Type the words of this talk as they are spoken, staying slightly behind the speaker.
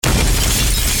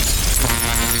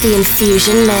The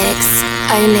Infusion Mix,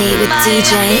 only with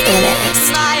DJ Illis.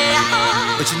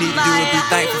 What you need to do is be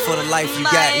thankful for the life you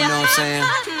got, you know what I'm saying?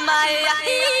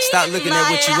 Stop looking at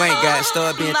what you ain't got,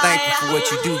 start being thankful for what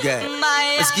you do got.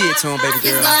 Let's get it to him, baby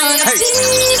girl. Hey!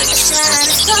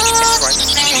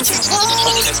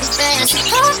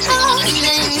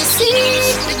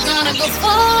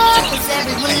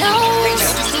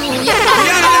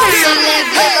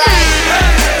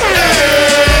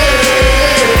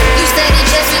 You steady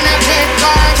dressing up that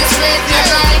bar, just live your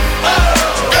life.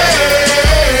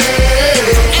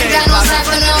 Ain't got no time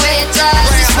for no red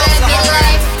ties, just live your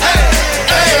life.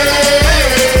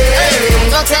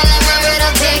 Don't tell them where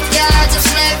it'll take ya,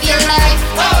 just live your life.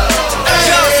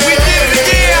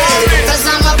 Cause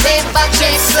I'm a paper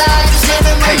chaser, just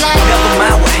living my life. Never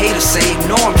mind what haters say,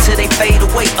 ignore them till they fade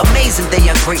away. Amazing they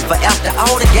ungrateful after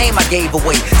all the game I gave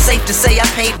away. Safe to say I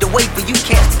paved the way for you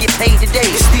cats to get paid today.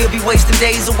 Still be wasting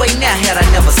days away now had I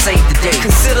never saved the day.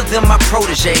 Consider them my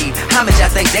protege, how much I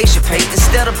think they should pay.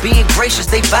 Instead of being gracious,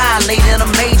 they violate in a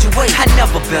major way. I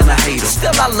never been a hater,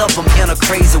 still I love them in a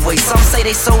crazy way. Some say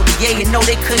they sold the yay and know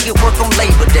they could get work on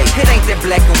Labor Day. It ain't that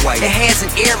black and white, it has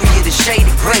an area that's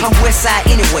shaded gray. I'm west side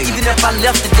anyway, even if I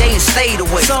left today and stayed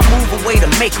away. Some move away to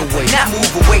make a way, not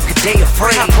move away cause they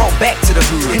afraid. I brought back to the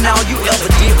hood, and all you ever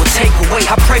did was take away.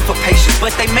 I pray for patience,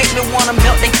 but they make me wanna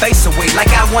melt they face away. Like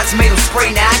I once made them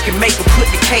spray, now I can make them put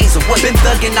the K's away. Been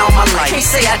thugging all my life, can't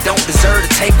say I don't deserve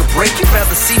to take a break. You'd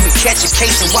rather see me catch a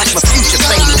case and watch my future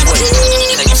fade away.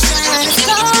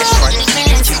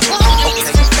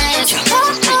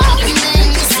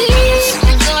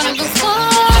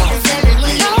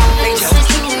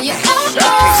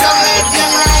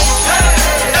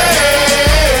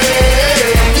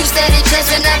 You steady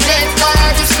dressing up that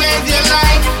bar, just live your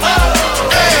life.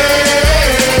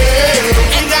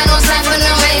 Ain't got no time for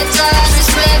no red ties,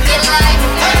 just live your life.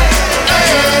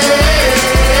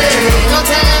 Don't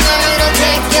tell them where it'll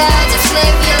take ya, just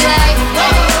live your life.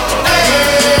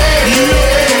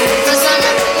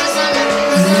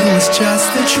 It was just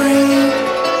a dream,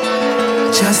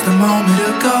 just a moment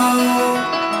ago.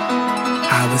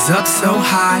 I was up so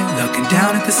high, looking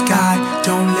down at the sky.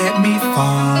 Don't let me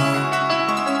fall.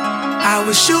 I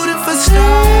was shooting for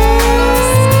stars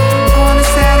on a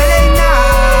Saturday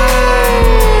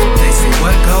night. They say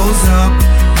what goes up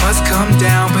must come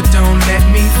down, but don't let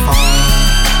me fall.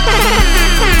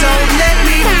 Don't let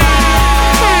me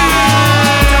fall.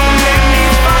 Don't let me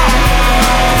fall.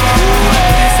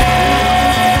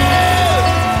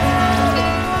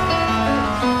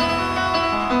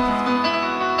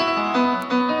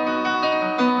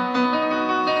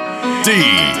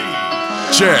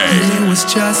 DJ It was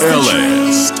just a Illis.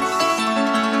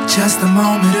 dream, just a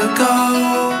moment ago.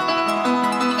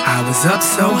 I was up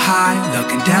so high,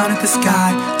 looking down at the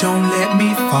sky. Don't let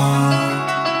me fall.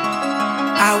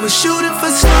 I was shooting for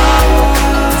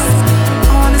stars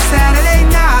on a Saturday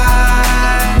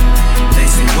night. They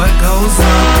say what goes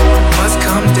up must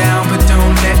come down, but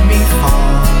don't let me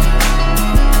fall.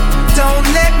 Don't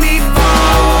let me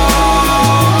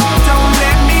fall. Don't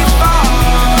let me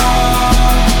fall.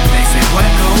 They say what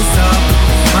goes up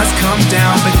must come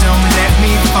down, but don't let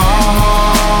me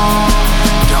fall.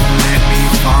 Don't let me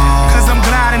fall. Cause I'm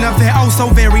gliding up there oh so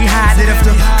very high that if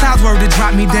the clouds were to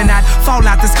drop me then I'd fall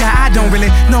out the sky. I don't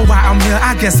really know why I'm here,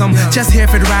 I guess I'm just here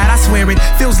for the ride. I swear it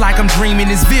feels like I'm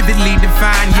dreaming, it's vividly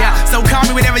defined, yeah. So call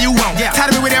me whatever you want,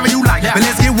 title me whatever you like, but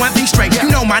let's get one thing straight. You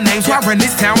know my name, so I run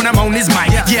this town when I'm on this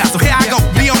mic. Yeah, so here I go,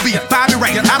 B.O.B., Bobby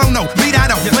Ray. I don't know, beat I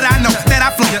don't, but I know that I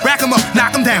flow. Rack 'em up,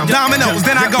 knock 'em down, dominoes.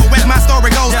 Then I go, as my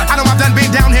story goes. I know I've done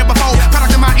been down here before.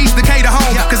 Product of my East Decatur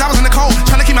home, cause I was in the cold,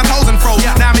 trying to keep my toes in the fro.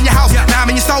 Now I'm in your house, now I'm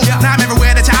in your soul, now I'm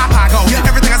everywhere that your iPod go.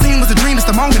 Everything I seen was a dream just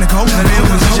a moment ago. But it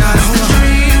was just a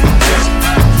dream,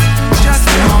 just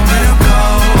a moment ago.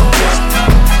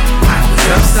 I was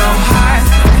up so high,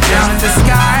 looking down at the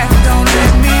sky. Don't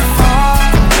let me fall.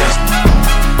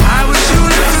 I was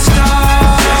shooting for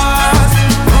stars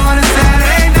on a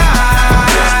Saturday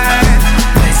night.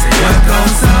 They say what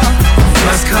goes up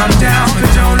must come down, but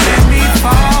don't let me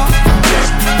fall.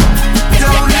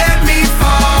 Don't let me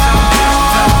fall.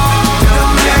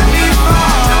 Don't let me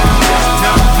fall.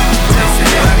 They say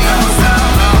what goes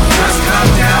up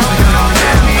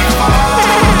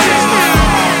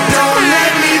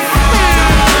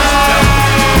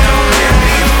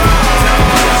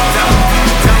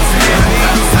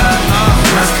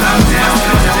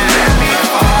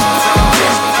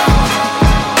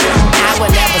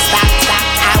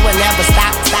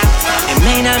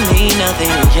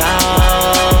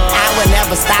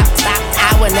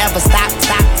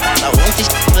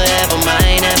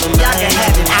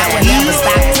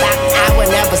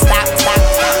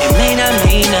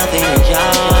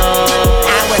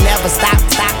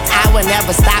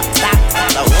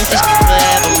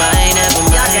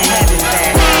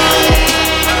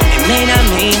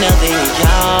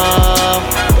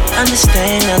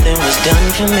understand nothing was done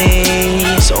for me,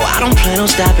 so I don't plan on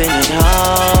stopping at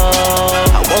all.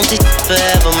 I want this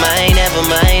forever mine, ever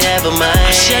mine, ever mine. I'm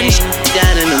shutting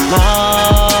down in the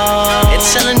mall and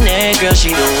telling that girl she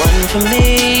the one for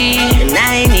me, and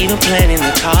I ain't even planning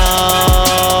the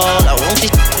call. I want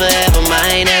this forever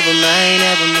mine, ever mine,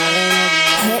 ever mine.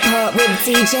 Hip Hop with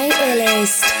DJ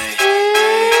Illest.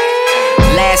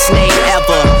 Last name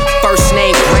ever, first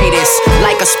name greatest.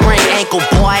 Like a sprained ankle,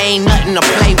 boy, ain't nothing to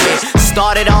play with.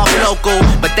 Started off local,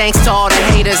 but thanks to all the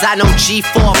haters, I know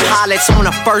G4 pilots on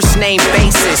a first name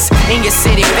basis. In your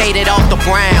city, faded off the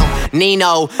brown.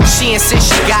 Nino, she insists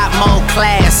she got more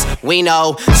class. We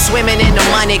know, swimming in the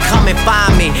money, come and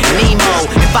find me. Nemo,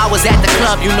 if I was at the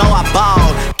club, you know I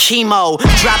balled. Chemo,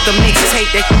 dropped a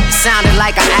mixtape that sounded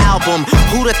like an album.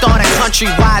 Who'da thought a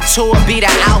countrywide tour be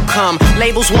the outcome?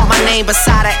 Labels want my name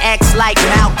beside an X like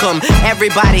Malcolm.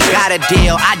 Everybody got a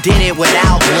deal, I did it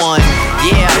without one.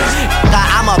 Yeah,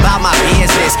 I'm about my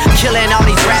business. Killing all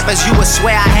these rappers, you would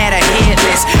swear I had a hit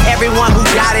list. Everyone who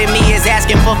doubted me is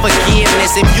asking for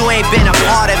forgiveness. If you ain't been a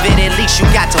part of it, at least you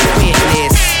got to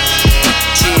witness.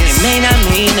 Cheers. It may not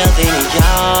mean nothing to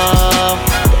y'all,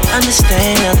 but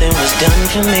understand nothing was done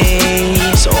for me,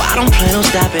 so I don't plan on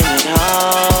stopping at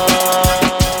all.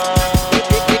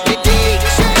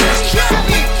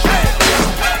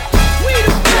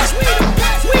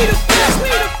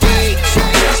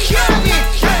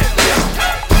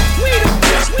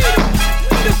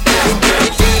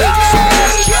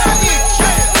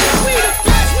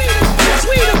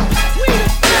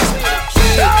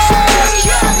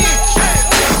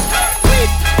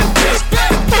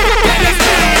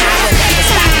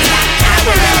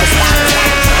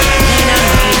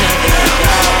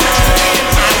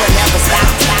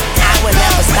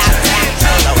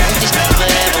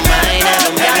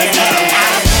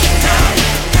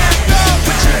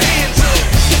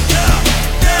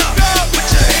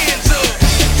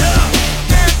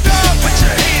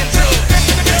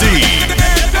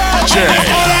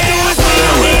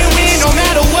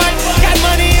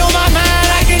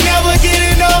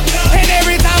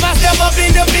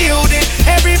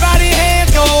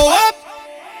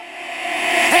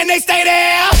 They stay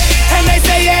there, and they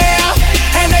say yeah,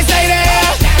 and they say there.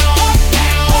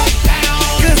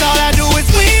 Cause all I do is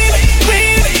win,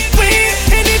 win, win.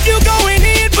 And if you going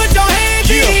in, put your hands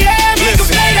in the air, make them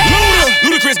stay there.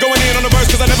 Ludacris going in on the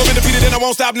verse, cause I never been defeated and I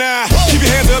won't stop now. Keep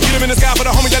your hands up, get them in the sky for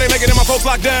the homies that ain't making it, my folks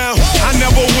locked down. I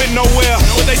never went nowhere,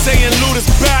 but they saying Luda's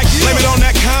back. Blame it on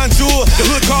that contour, the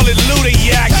hood call it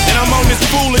Luda-yak. And I'm on this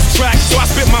foolish track, so I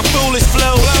spit my foolish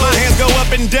flow. My hands go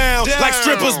up and down, like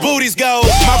strippers' booties go.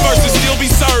 My verses still be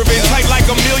serving, tight like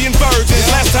a million virgins.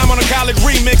 Last time on a college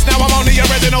remix, now I'm on the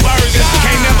original version.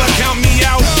 Can't never count me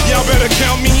out, y'all better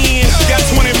count me in. Got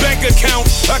 20 bank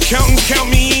accounts, accountants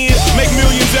count me in. Make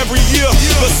millions every year,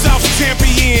 the South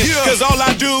champion. Cause all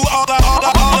I do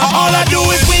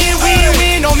is win, win,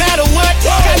 win, no matter what.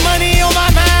 Got money on my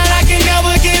mind, I can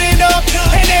never get enough.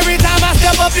 And every time I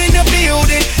step up in the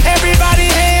building, everybody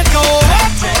hands go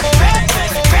up.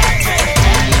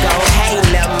 Go, hey,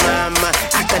 lil' mama,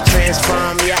 I could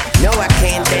transform ya. No, I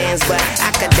can't dance, but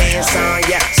I could dance on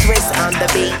ya. Swiss on the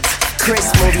beat,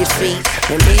 Chris, move your feet.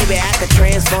 And baby, I could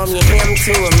transform you, him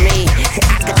to a me.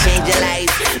 I could change your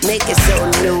life, make it so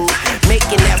new. Make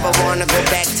you never wanna go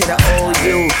back to the old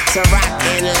you. So rock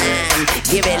and lime,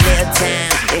 give it a little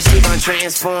time, and she gon'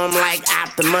 transform like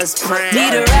Optimus Prime.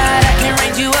 Need a ride, I can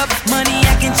range you up. Money,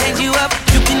 I can change you up.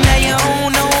 You can have your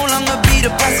own, no longer be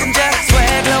the passenger.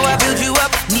 Swag low, I build you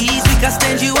up. Knees weak, I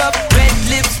stand you up. Red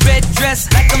lips, red dress,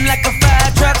 like I'm like a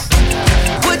fire truck.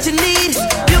 What you need,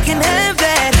 you can have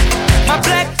that. My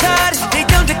black card, they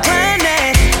don't decline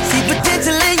that. See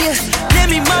potential in you,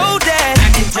 let me mold that. I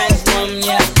can transform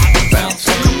ya, I can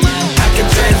transform ya. I can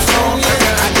transform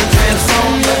ya, I can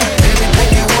transform ya.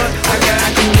 Anything you want, I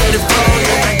can get it for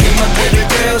ya. I give my baby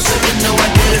girl, so you know I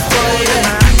did it for ya.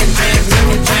 I can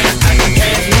transform ya, I can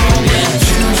transform ya.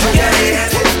 Shoes, you got it,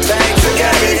 bags, you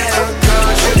got it,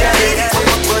 cars, you got it,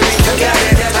 money, you got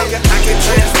it. I can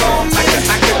transform, I can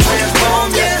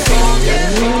transform ya.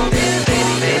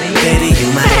 Baby, you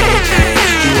my everything,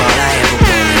 you all I ever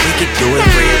wanted. We could do it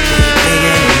real quick, bigger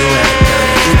than you ever done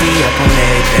it. You be up on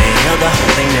everything, held the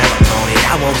whole thing, never own it.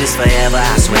 I want this forever,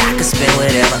 I swear I could spend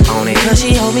whatever on it. Cause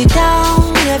she hold me down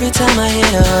every time I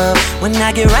hit her up. When I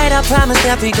get right, I promise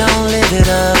that we gon' live it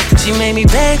up. She made me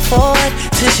beg for it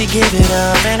till she give it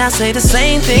up, and I say the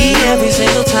same thing every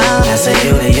single time. I say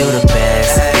you the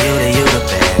best, you the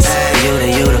best, you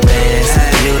the best,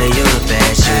 you the best, you the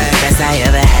best I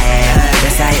ever had,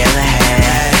 best I ever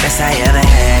had, best I ever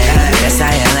had, best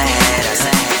I ever had.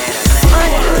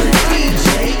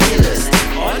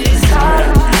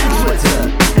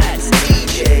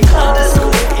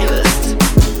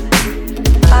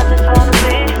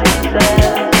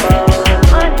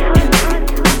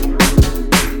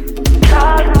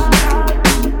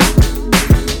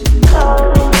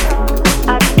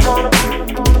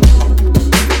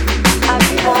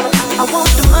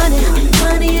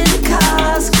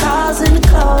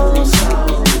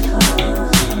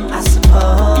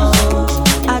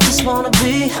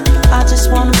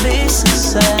 wanna be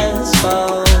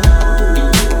successful.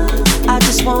 I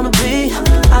just wanna be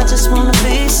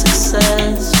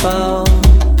successful.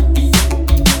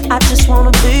 I just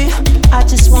wanna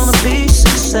be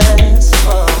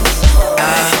successful.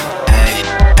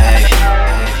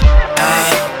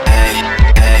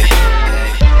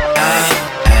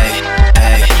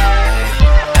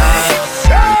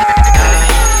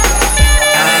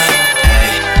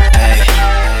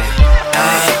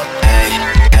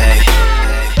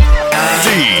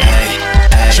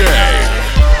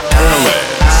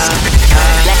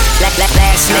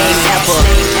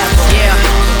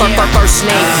 First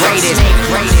name greatest.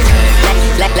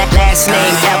 Last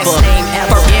name ever.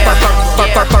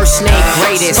 First name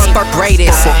greatest.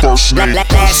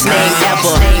 Last name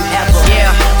ever.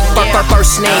 Yeah.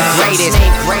 First name greatest.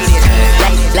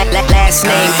 Last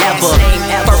name ever.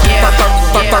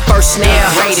 First name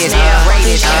greatest.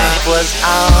 It was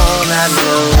all I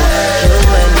knew. You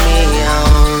and me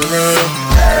only.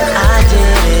 I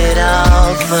did it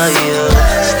all for you.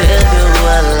 Still you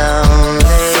alone.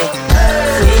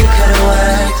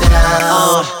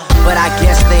 But I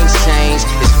guess things change.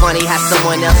 It's funny how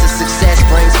someone else's success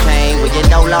brings pain. When you're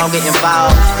no longer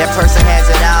involved, that person has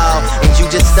it all, and you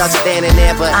just stuck standing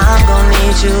there. But I'm gon'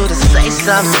 need you to say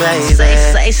something, baby.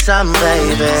 Say something,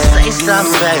 baby. Say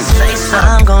something, baby. Say something.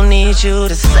 I'm gon' need you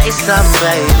to say something,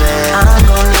 baby. I'm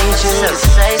gon' need you to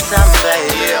say something,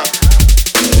 baby. Yeah.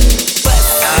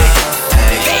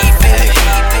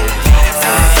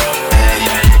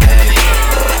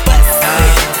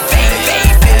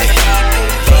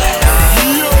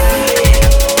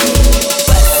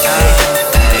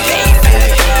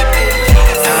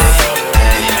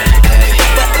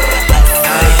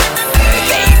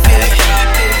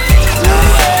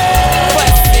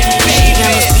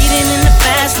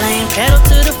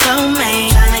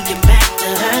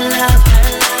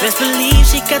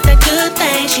 Got that good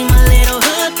thing, she my little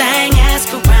hood thing.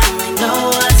 Ask around, they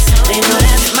know us, they know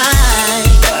that's mine.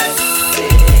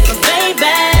 But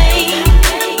baby,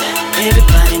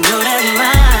 everybody know that's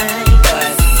mine.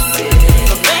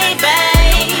 But baby,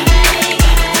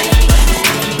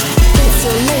 it's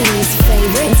your ladies'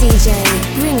 favorite DJ,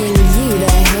 bringing you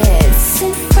the hits.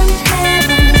 Sent from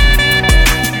heaven.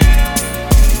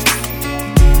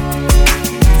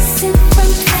 Sent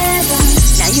from heaven.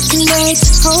 Now you can wait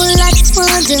whole life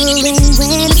wondering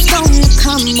when it's gonna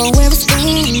come or where it's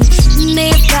been. You may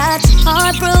have got your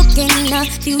heart broken a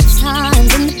few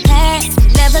times in the past, but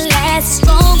never last as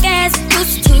strong as it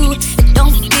used to. It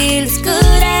don't feel as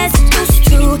good as it used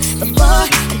to before.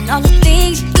 And all the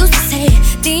things you used to say,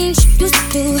 things you used to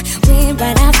do, went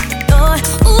right out the door.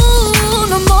 Ooh,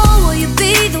 no more will you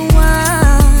be the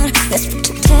one. That's what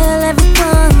you tell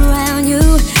everyone around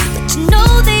you, but you know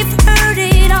they've heard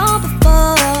it all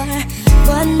before.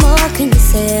 What more can you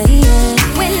say?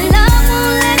 When love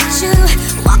won't let you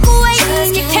walk away,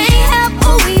 you can't help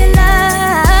who you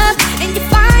love, and you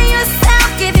find yourself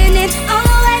giving it all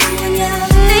away when you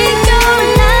think you're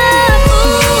in love.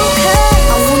 Ooh,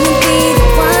 I wanna be the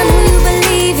one who you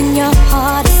believe in your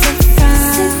heart is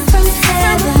sent from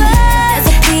heaven. There's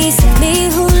a piece of me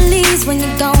who leaves when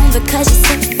you're gone because you're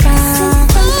sent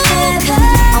from heaven.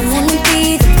 I wanna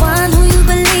be the one who you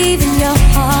believe in your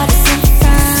heart is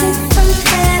sent from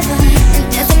heaven. And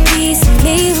there's a piece of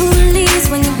me who leaves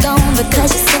when you're gone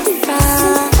because you're sent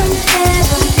from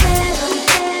heaven.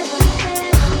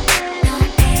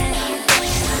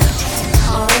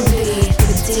 R&B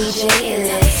with DJ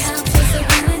Illis.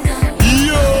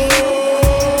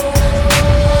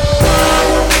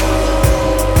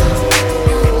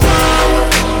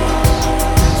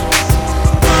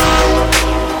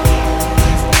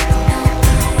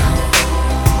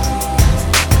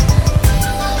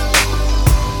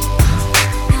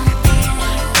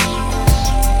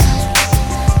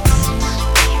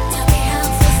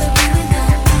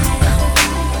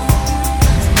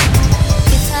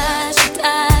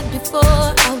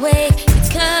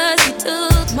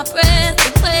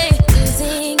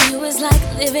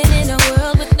 Living in a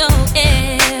world with no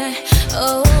air.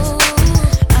 Oh,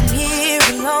 I'm here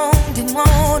alone, didn't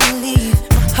wanna leave.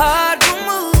 My heart will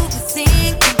move, it's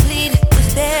incomplete.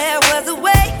 Wish there was a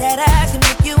way that I can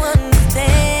make you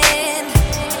understand.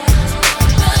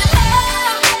 But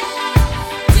how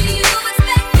do you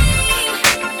expect me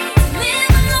to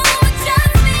live alone with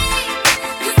just me?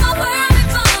 'Cause my world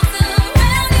revolves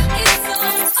around you. It's so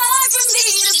hard for me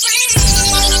to breathe.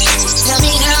 Tell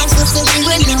me how I'm supposed to be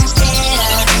with no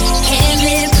air. Can't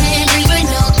live, can't breathe with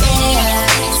no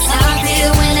air.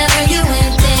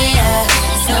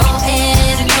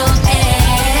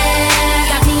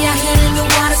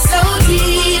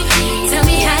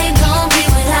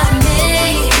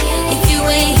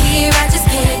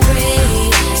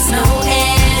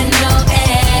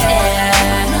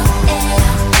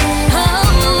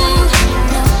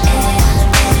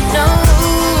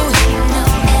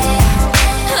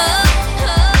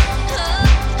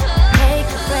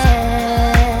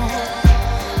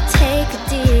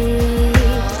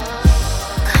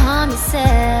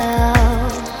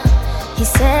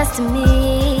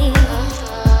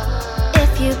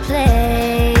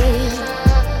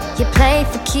 You play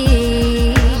for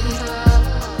keeps.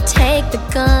 Take the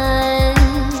gun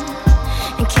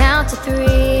and count to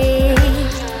 3.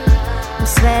 I'm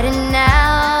sweating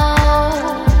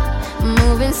now,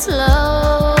 moving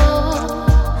slow.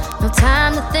 No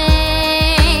time to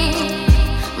think,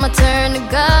 my turn to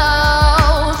go.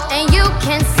 And you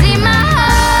can see my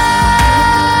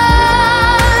heart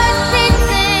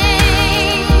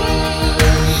beating.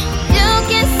 You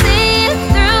can see it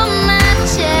through my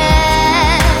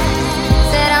chest.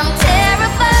 Said I'm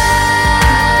terrified,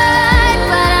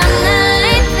 but I'm not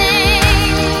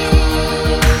leaving.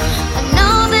 I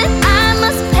know that I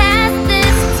must pass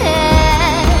this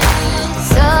test.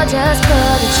 So just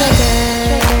pull the trigger.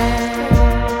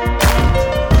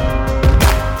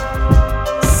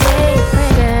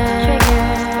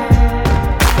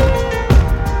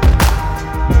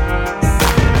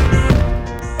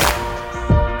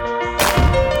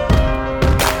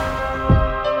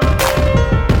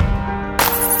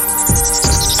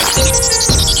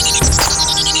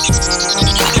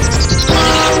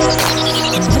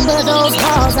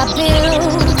 I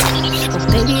built, oh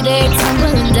baby, they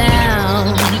tumbling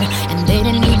down, and they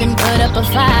didn't even put up a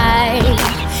fight.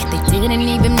 They didn't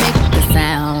even make a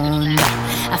sound.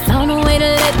 I found a way to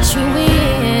let you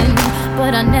in,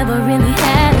 but I never really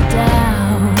had a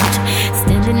doubt.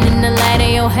 Standing in the light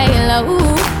of your halo,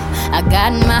 I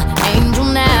got my angel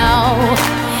now.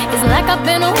 It's like I've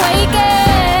been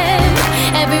awakened.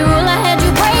 Every rule I had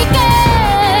you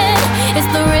breaking. It's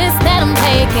the risk that I'm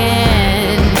taking.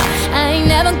 I ain't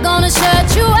never gonna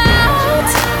shut you out.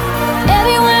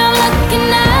 Everywhere I'm looking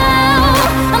now,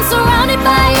 I'm surrounded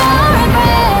by your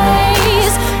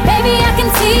embrace. Baby, I can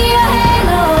see your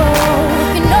halo.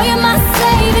 You know you're my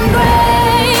saving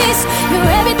grace.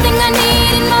 You're everything I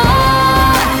need and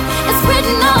more. It's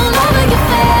written all over your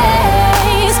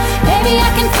face. Baby, I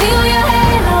can feel your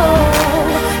halo.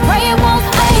 Pray it won't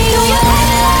fade. Feel your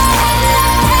halo,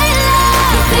 halo.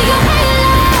 Feel your halo.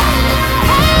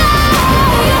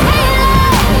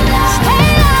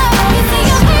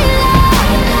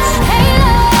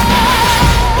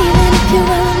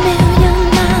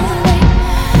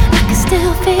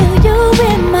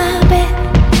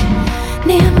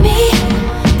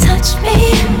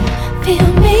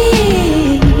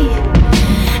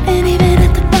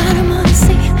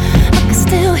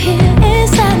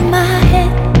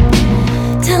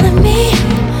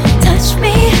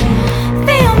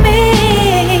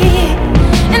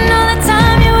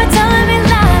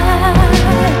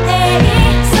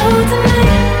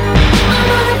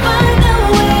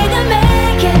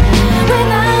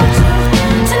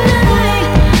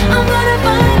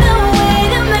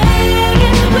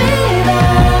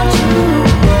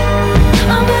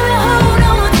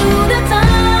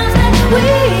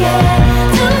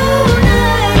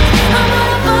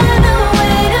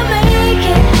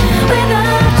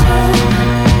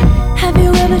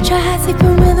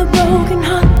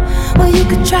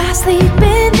 Try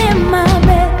sleeping in my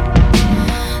bed,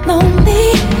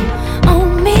 lonely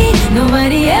on me.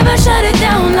 Nobody ever shut it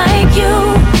down like you.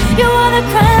 You are the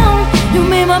crown. You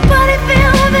made my body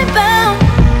feel heaven-bound.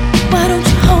 Why don't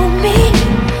you hold me,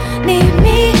 need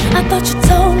me? I thought you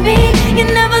told me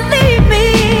you'd never leave me.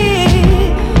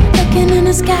 Looking in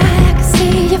the sky, I could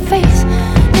see your face,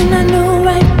 and I knew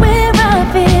right where I'd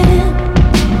fit in.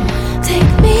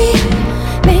 Take me,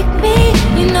 make me.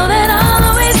 You know that I'll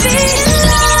always be in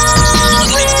love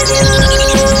with you,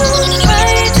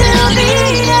 right till the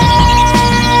end.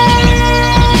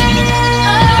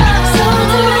 So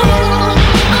tonight,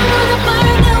 I'm gonna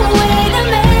find a way to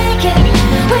make it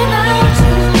without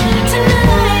you.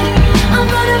 Tonight, I'm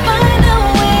gonna find a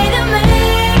way to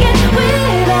make it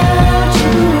without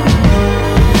you.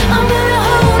 I'm gonna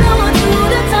hold on to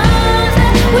the times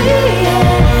that we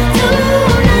had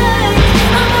tonight.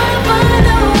 I'm gonna find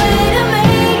a way to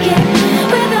make it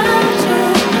without you.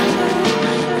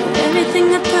 Everything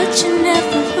I thought you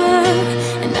never were,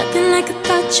 and nothing like I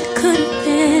thought you could have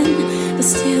been, but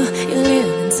still you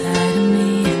live inside of me.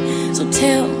 So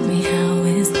tell me, how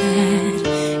is that?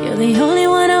 You're the only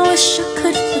one I wish I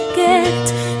could forget,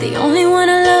 the only one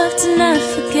I love to not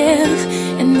forgive.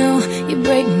 And though you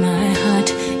break my heart,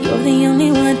 you're the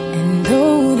only one. And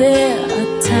though there are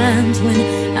times when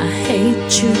I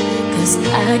hate you, 'cause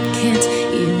I can't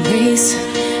erase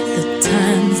the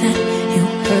times that you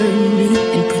hurt me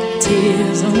and put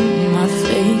tears on my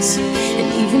face. And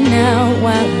even now,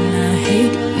 while I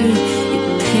hate you, it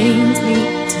pains me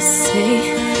to say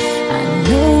I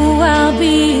know I'll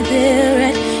be there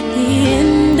at the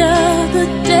end of the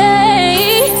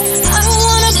day. I don't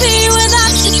wanna be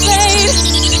without you, babe.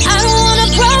 I don't want a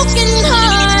broken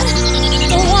heart.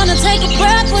 Don't wanna take a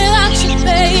breath without you,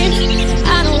 babe.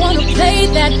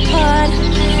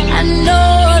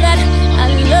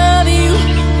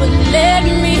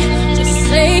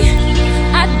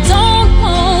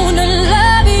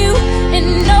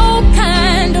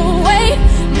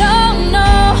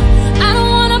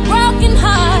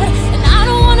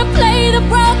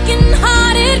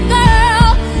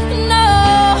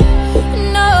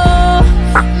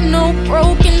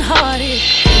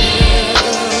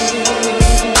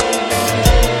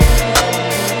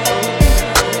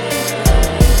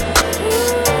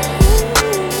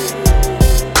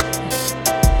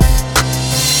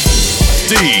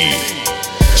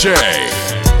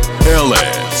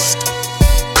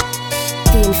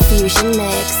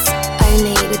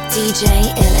 DJ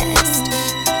Illest.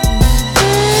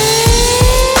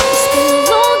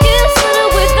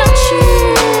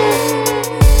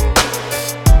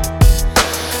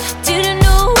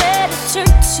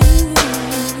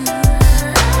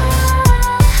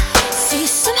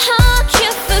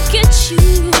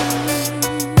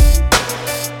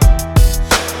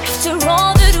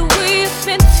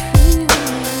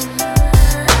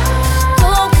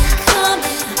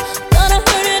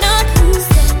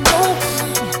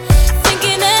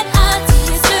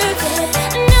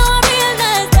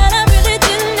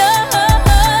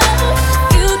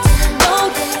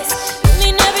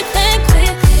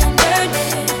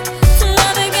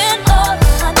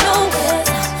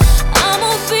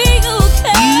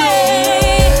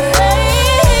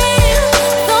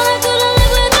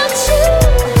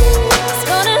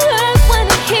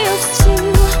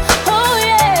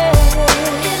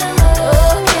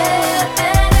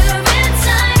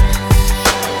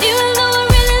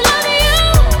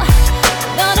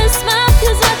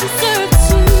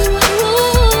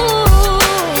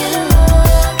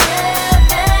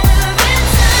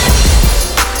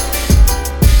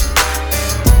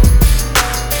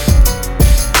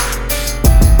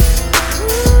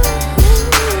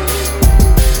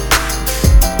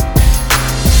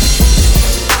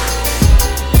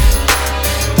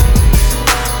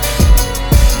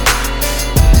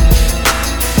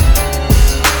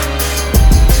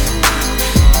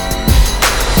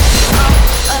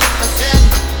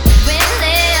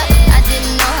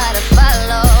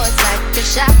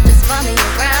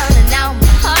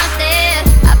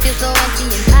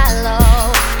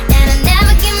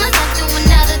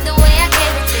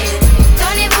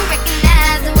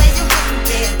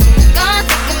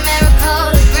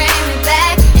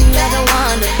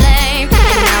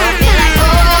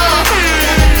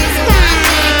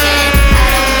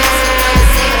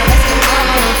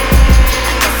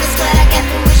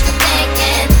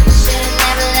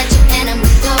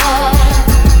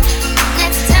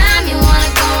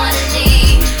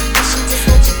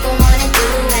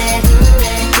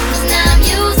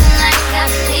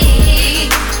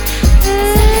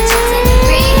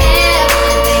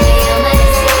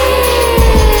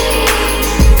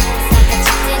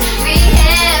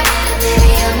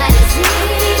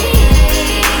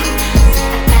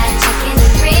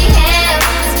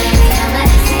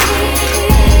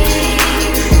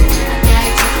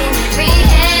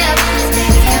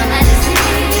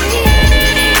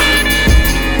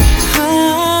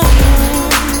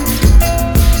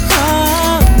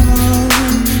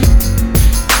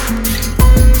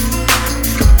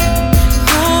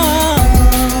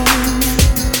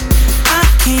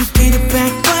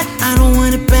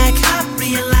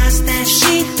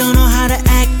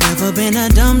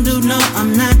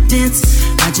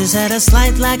 Had a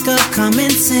slight lack of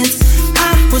common sense.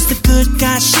 I was the good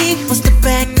guy, she was the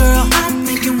bad girl. I'm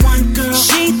thinking one girl,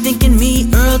 she thinking me,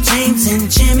 Earl James and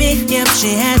Jimmy. Yep,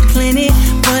 she had plenty,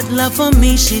 but love for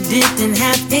me she didn't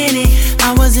have any.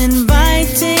 I was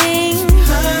inviting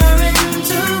her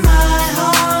into my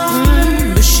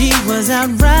home, but she was out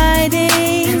riding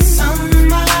in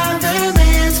some other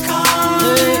man's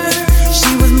car.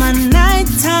 She was my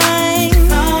nighttime.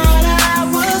 Thought I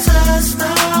was a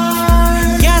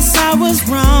star. Yes, I was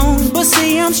wrong, but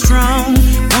see I'm strong.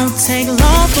 Won't take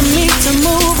long for me to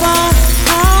move on.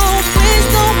 Oh, please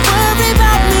don't worry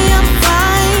about me, I'm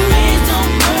fine. Please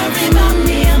don't worry about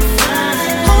me, I'm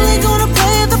fine. Only gonna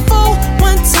play the fool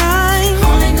one time.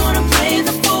 Only gonna play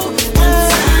the fool one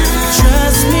time.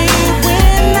 Trust me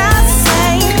when I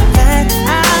say that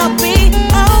I'll be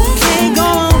okay. Go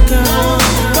on, girl.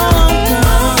 Go on,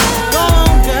 girl. Go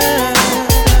on, girl.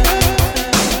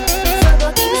 For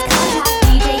bookings, contact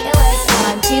DJ Illest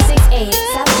on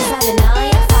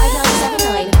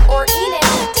 268-779-5979 or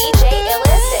email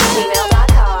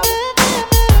djillest@gmail.com.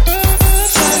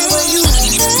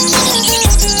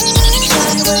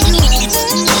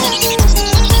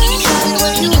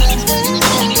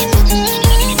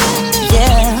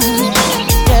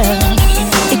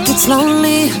 It gets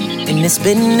lonely in this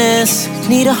business.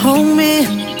 Need a homie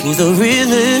who's the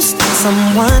realest.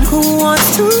 Someone who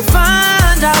wants to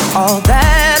find out all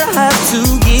that I have to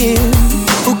give.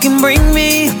 Who can bring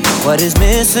me what is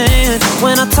missing?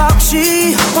 When I talk,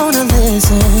 she wanna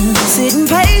listen. Sitting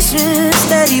patient,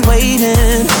 steady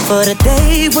waiting for the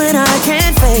day when I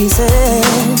can't face it.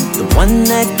 The one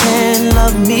that can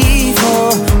love me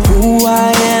for who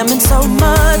I am and so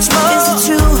much more. Is it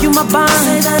you? You my bond. I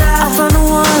found the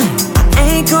one. I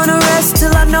ain't gonna rest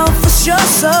till I know for sure.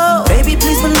 So baby,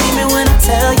 please believe me when I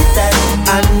tell you that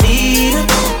I need a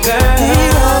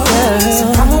girl. So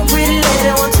come on, pretty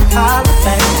lady, won't you holler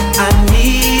back? I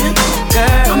need a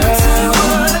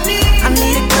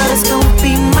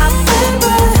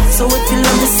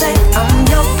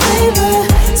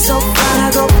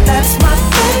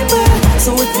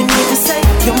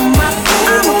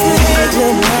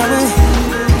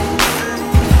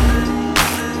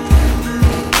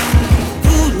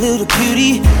little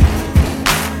cutie.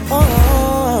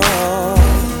 Oh,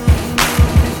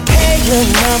 hey,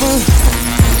 little mama.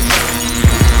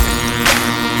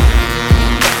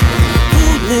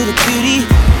 Ooh, little cutie.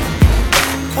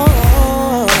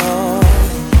 Oh,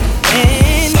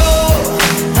 and oh,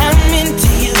 I'm into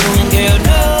you, and girl,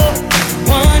 no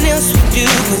one else would do.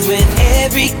 'Cause with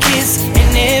every kiss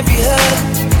and every hug,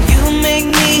 you make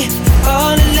me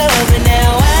fall in love. And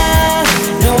now I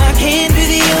know I can't be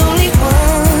the only one.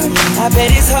 I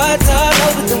bet it's hard to all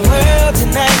over the world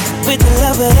tonight with the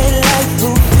love of their life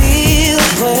who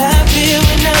feels what I feel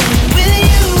when I'm with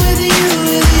you, with you,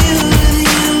 with you, with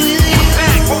you, with you.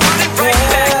 Back, we'll run it right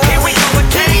back. Here we go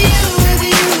again. With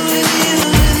you, with you,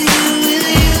 with you, with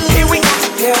you. Here we go,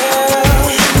 girl.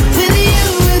 With you,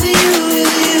 with you,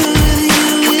 with you, with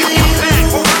you, with you. Back,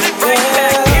 we'll run it right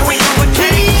back. Here we go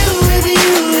again. With you,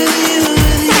 with you, with you,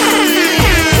 with you.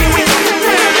 Here we go.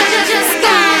 Just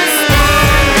gonna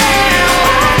stand there and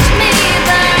watch me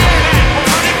burn. We'll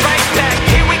run it right back.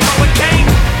 Here we go again.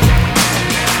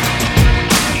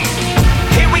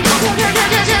 Here we go.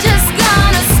 Just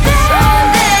gonna stand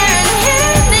there and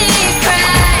hear me cry.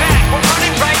 Back, we'll run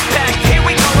it right back. Here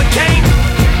we go again.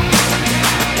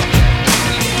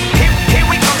 Here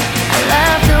we go. I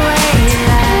love the way you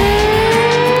lie.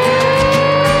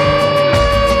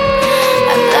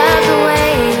 I love the way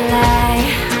you lie.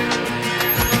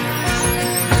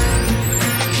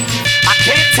 I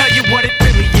can't tell you what it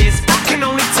really is. I can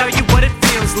only tell you what it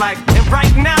feels like. And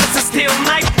right now it's a steel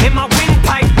knife in my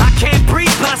windpipe. I can't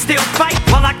breathe, but I still fight.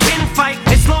 Well, I can fight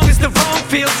as long as the wrong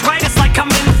feels right. It's like I'm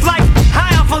in flight,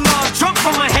 high off of love, drunk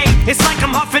from my hate. It's like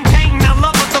I'm huffing pain. I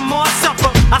love her the more I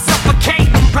suffer. I suffocate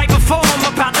right before I'm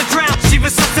about to drown. She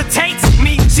resuscitates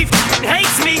me. She f***ing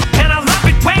hates me, and I love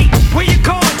it. Wait, where you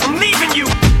going? I'm leaving you.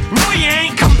 No, you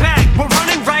ain't come back. We're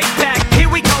running right back. Here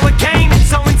we go again. It's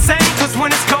so insane, 'cause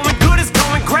when it's going good, it's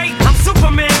going great. I'm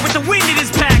Superman with the wind in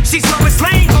his back. She's Lois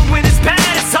Lane, but when it's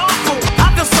bad, it's awful. I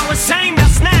feel so ashamed. I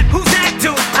snap. Who's that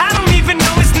dude? I don't even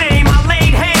know his name. I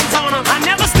laid hands on him. I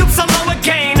never stoop so low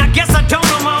again. I guess I don't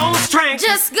know my own strength.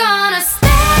 Just gonna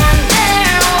stand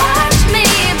there and watch me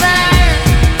burn.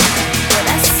 But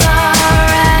that's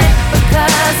alright,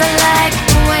 because I like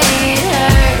the way it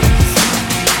hurts.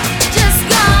 Just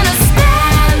gonna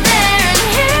stand there and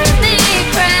hear me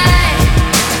cry.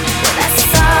 But that's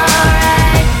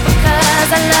alright, because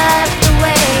I love the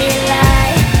way you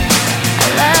lie. I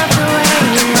love the way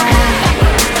you lie.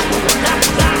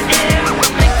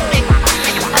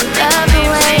 I love the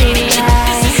way you lie.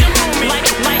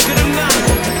 Like it or not.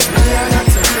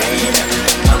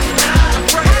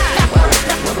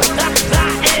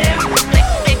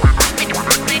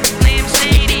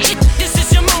 This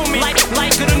is your moment.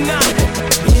 Like it or not.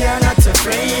 We are not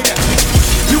afraid.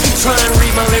 You can try and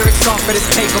read my lyrics off of this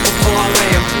paper before I lay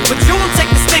 'em, but you won't take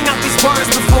the sting out these words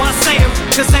before I say 'em.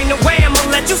 'Cause ain't no way I'ma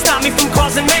let you stop me from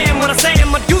causing mayhem. When I say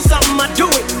I'ma do something, I do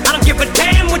it. I don't give a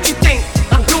damn what you think.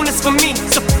 I'm doing this for me.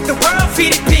 So f the world,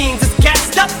 feed it beans. It's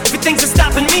gassed up. If it thinks it's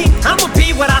stopping me, I'ma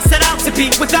be what I set out to be.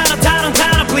 Without a doubt,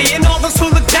 undoubtedly. And all those who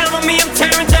look down on me, I'm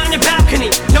tearing down your balcony.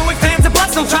 No ifs, ands, or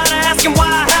buts, don't try to ask him why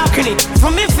or how can he.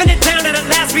 From infinite down to the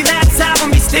last relapse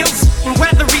album, he still and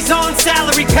whether he's on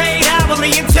salary, paid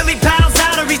hourly, until he bows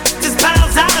out or he just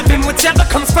bows out of him. Whichever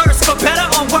comes first, for better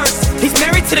or worse. He's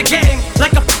married to the game,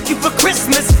 like a f you for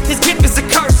Christmas. His gift is a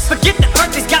curse. Forget the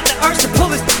earth, he's got the urge to pull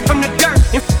his from the dirt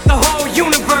and f the whole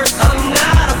universe. I'm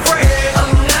not afraid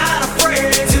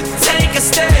to take a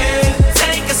stand,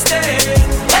 take a stand.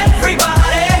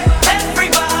 Everybody,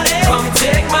 come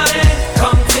take my hand,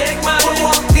 come take my hand. We'll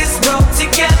walk this road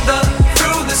together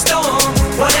through the storm,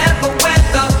 whatever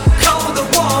weather, cold or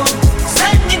warm. Just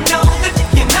letting you know that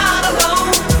you're not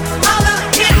alone. I'll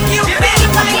hit you, baby,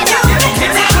 like you.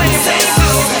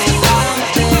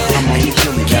 I'm only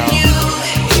human, dog.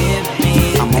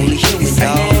 I'm only human,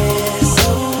 dog.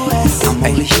 I'm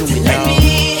only human, dog.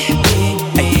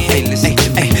 Hey, listen to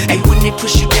me. Hey, when they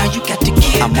push you down, you got to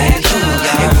get I'm back up.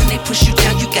 Hey, when they push you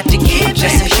down, you got to get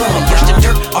back up. Brush the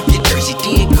dirt off your jersey,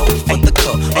 then go for the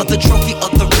cup, or the trophy, or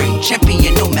the ring.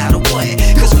 Champion, no matter what.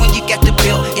 'Cause when you got the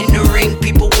belt in the ring,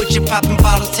 people with you popping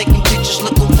bottles, taking pictures,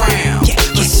 look around.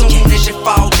 As soon as you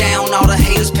fall down, all the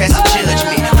haters pass the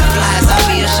judgment. Flies out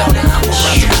me a show that I'm a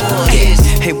rush.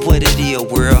 Hey, what it is,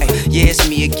 world? Yeah, it's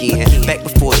me again. Back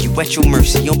before you, at your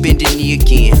mercy, on bending knee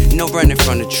again. No running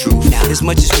from the truth, as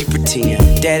much as we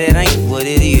pretend that it ain't what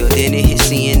it is. Then it hit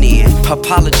CNN.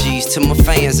 Apologies to my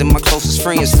fans and my closest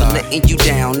friends for letting you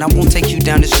down. I won't take you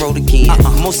down this road again.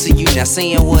 Most of you now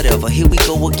saying whatever, here we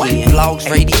go again. Vlogs,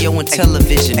 radio, and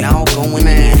television, all going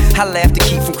in. I laugh to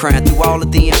keep from crying through all of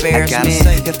the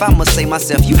embarrassment. If I must say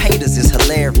myself, you haters is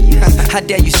hilarious. How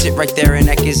dare you sit right there and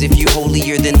act as if you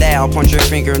holier than thou? Point your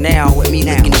finger now with me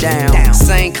looking down.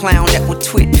 Same clown that would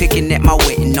twit picking at my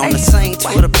wedding on the same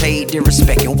Twitter page, they're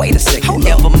respecting. Wait a second,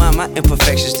 never mind my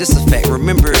imperfections, this a fact.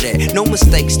 Remember that, no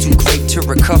mistakes too great to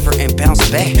recover and bounce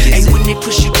back. And when they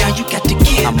push you down, you got to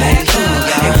get back up.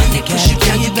 And when they push you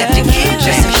down, you got to get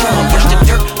back up. Brush the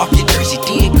dirt off your jersey,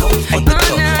 then go for the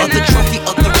cup, or the trophy,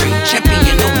 or the ring,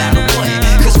 champion, no matter what.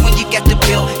 Cause when you got the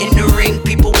belt in the ring,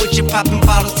 people with you popping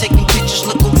bottles, taking pictures,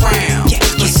 look around.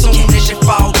 But soon as you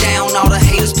fall down, all the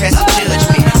haters pass the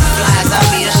judgment. Flies out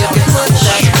me, a show.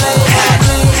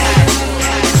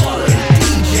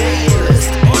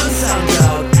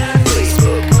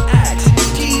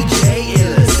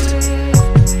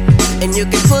 And you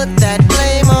can put that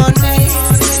blame on me.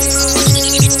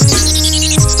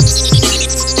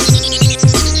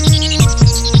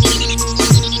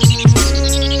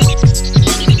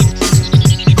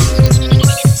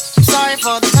 Sorry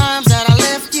for the times that I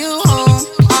left you home.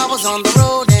 I was on the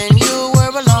road and you were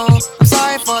alone. I'm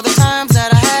sorry for the times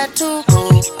that I had to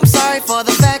go. I'm sorry for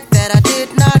the fact that I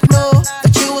did not know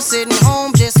that you were sitting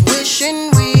home just wishing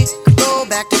we could go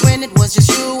back to when it was just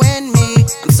you and me.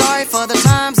 I'm sorry for the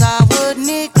times I would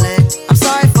neglect. I'm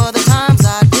sorry for the times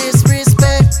I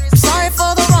disrespect. I'm sorry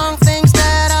for the wrong things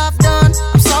that I've done.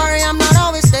 I'm sorry I'm not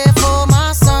always there for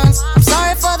my sons. I'm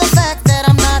sorry for the fact that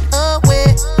I'm not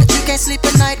aware that you can't sleep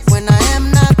at night when I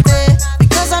am not there,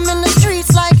 because I'm in the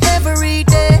streets like every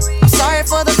day. I'm sorry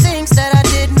for the things that I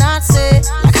did not say,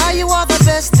 like how you are the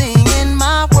best thing in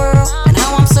my world, and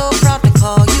how I'm so proud to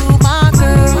call you my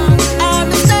girl. I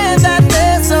understand that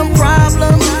there's some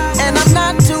problems, and I'm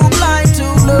not too blind to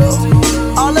know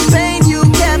all the pain you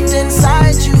kept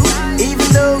inside you, even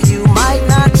though you might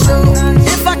not show.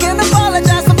 If I can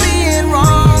apologize for being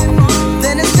wrong,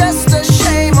 then it's just a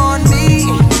shame on me.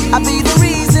 I'll be the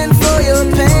reason for your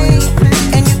pain,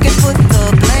 and you can put the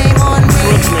blame on me.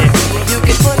 You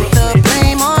can put the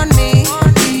blame on me.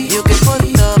 You can put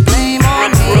the blame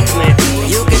on me.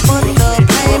 You can put the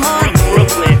blame on me.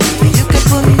 You can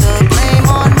put the blame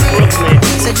on me.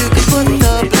 Said you could put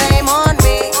the blame on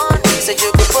me. Said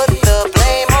you could put the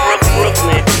blame on me.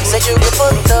 Said you could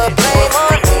put the blame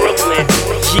on me.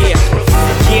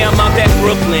 Yeah, I'm out at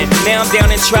Brooklyn. Now I'm down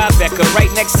in Tribeca,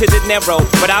 right next to the Narrow.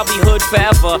 But I'll be hood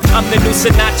forever. I'm the new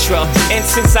Sinatra. And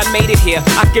since I made it here,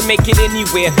 I can make it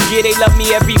anywhere. Yeah, they love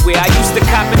me everywhere. I used to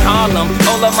cop in Harlem.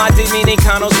 All of my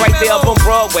Dominicanos right there up on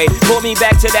Broadway. Pulled me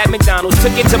back to that McDonald's.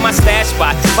 Took it to my stash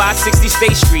spot, 560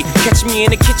 State Street. Catch me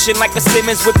in the kitchen like a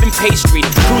Simmons whipping pastry.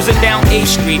 Cruising down A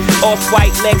Street,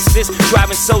 off-white Lexus.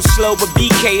 Driving so slow, but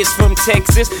BK is from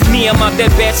Texas. Me, I'm out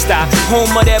that Bed-Stuy,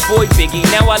 home of that boy Biggie.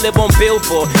 Now I live on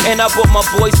Billboard, and I brought my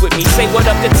boys with me. Say what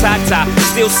up to Tata,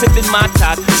 still sipping my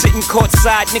top. Sitting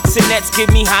courtside, Knicks and Nets give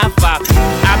me high five.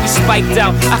 I be spiked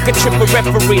out, I could trip a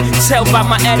referee. Tell by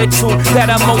my attitude that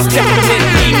I most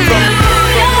definitely from.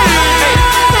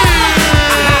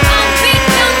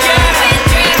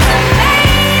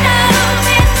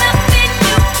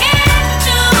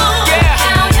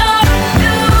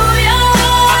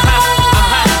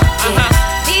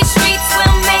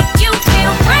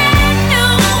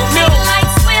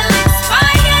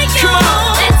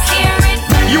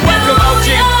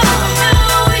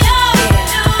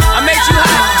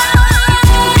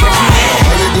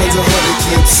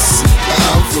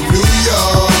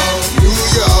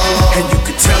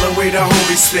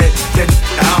 That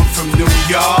I'm from New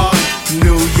York,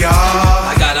 New York.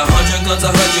 I got 100 guns,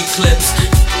 100 clips.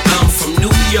 I'm from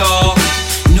New York,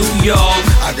 New York.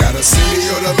 I got a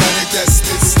semi-automatic that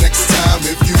spits next time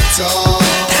if you talk.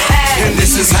 And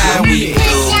this is how we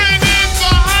do.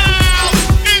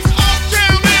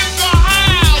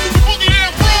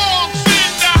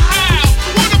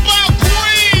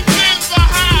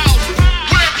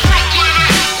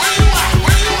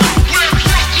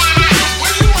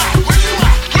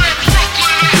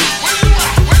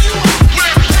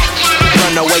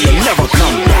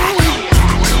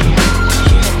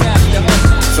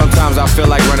 I feel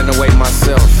like running away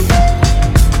myself.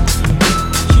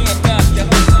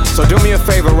 So do me a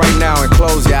favor right now and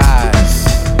close your eyes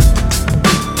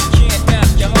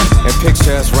and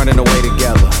picture us running away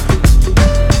together.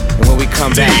 And when we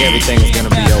come back, everything is gonna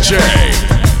be okay.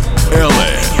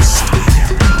 Ellis.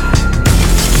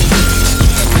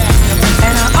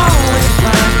 And I always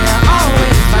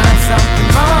find something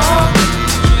wrong.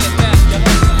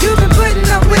 You've been putting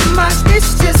up with my,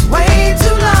 it's just way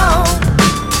too long.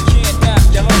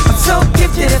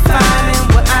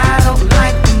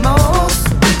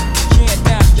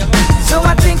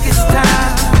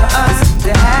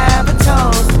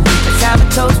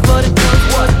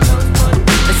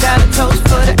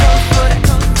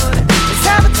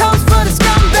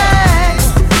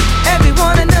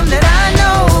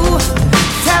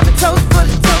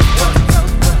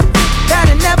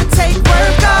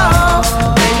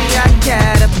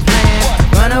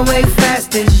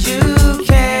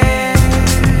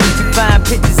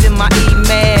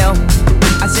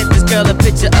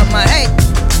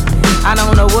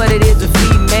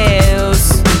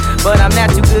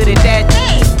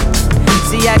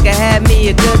 Maybe I could have me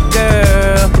a good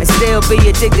girl and still be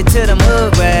addicted to them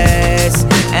hood rats.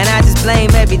 And I just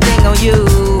blame everything on you.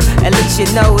 At least you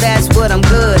know that's what I'm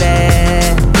good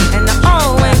at. And I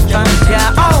always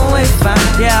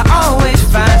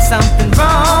find something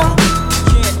wrong.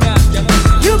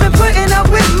 You've been putting up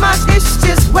with my ish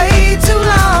just way too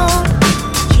long.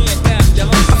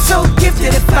 I'm so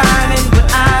gifted at finding what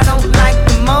I don't like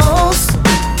the most.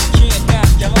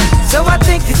 So I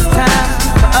think it's time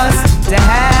for us to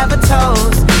have a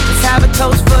toast. Let's have a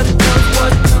toast for the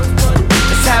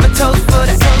Let's have a toast for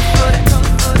the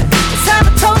Let's have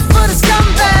a toast for the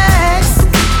scumbags.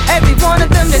 Every one of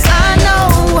them that I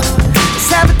know.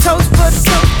 Let's have a toast for the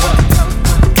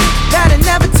that'll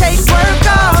never take work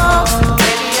off.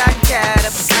 Maybe I got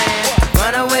a plan.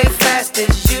 Run away fast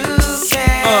as you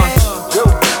can. Go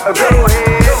ahead. Go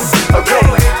ahead. Go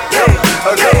ahead. Go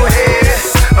ahead. Go ahead.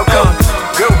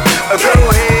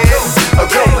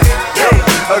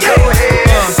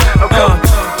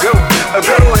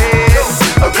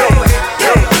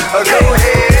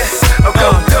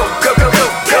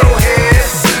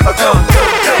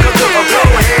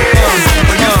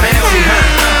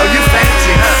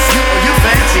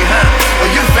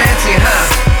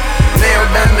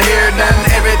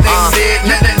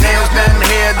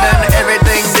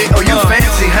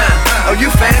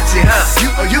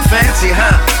 fancy,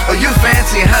 huh? Oh, you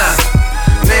fancy, huh?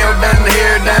 Nail done,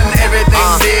 hair done, everything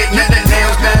did.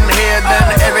 Nails done, hair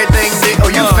done, everything did. Oh,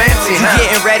 you fancy, huh? You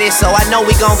getting ready, so I know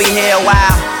we gon' be here a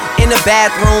while. In the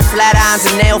bathroom, flat irons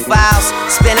and nail files.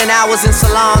 Spending hours in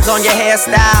salons on your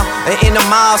hairstyle. And in the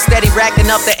mall, steady racking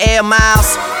up the air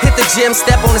miles. Hit the gym,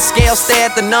 step on the scale,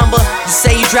 stare at the number. You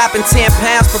say you dropping 10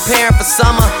 pounds, preparing for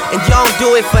summer. And you don't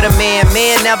do it for the men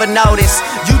never notice.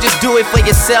 You just do it for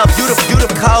yourself, you the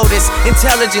coldest.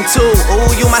 Intelligent too,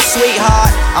 ooh, you my sweetheart.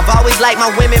 I've always liked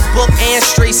my women book and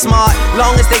street smart.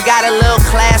 Long as they got a little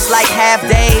class like half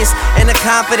days. And the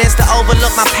confidence to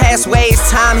overlook my past ways.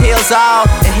 Time heals all,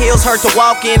 and heels hurt to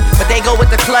walk in. But they go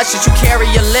with the clutch that you carry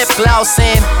your lip gloss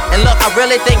in. And look, I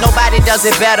really think nobody does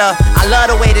it better. I love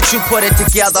the way that you put it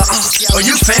together. Oh,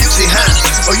 you fancy,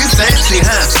 huh? Oh, you fancy,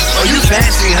 huh? Oh, you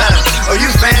fancy, huh? Oh, you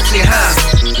fancy, huh?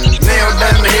 Nail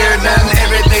done, hair done,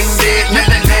 everything did.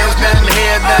 Nails done,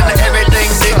 hair done, everything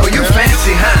did. Oh, you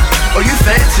fancy, huh? Oh, you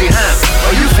fancy, huh?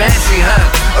 Oh, you fancy,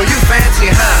 huh? Oh, you fancy,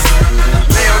 huh?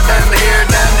 Nail done, hair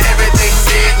done, everything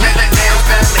did. Nails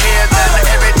done, hair done,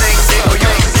 everything did. Oh, you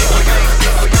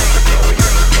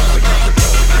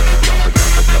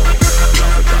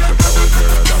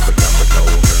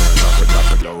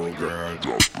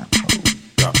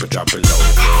drop it low,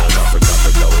 drop it low,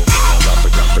 drop it low, drop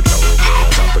it low, drop it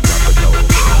low.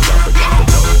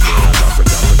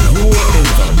 You're in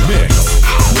the mix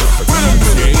with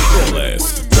DJ Illest.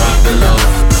 Drop it low,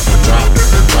 drop, make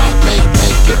it pop,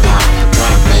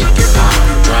 make it pop,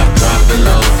 drop it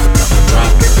low,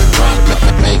 drop, make it pop,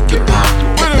 make it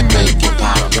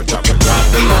pop, drop it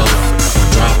low,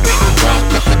 drop, make it pop,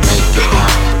 make it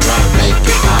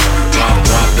pop,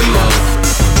 drop it low,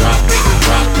 drop, make it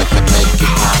pop, make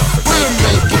it pop.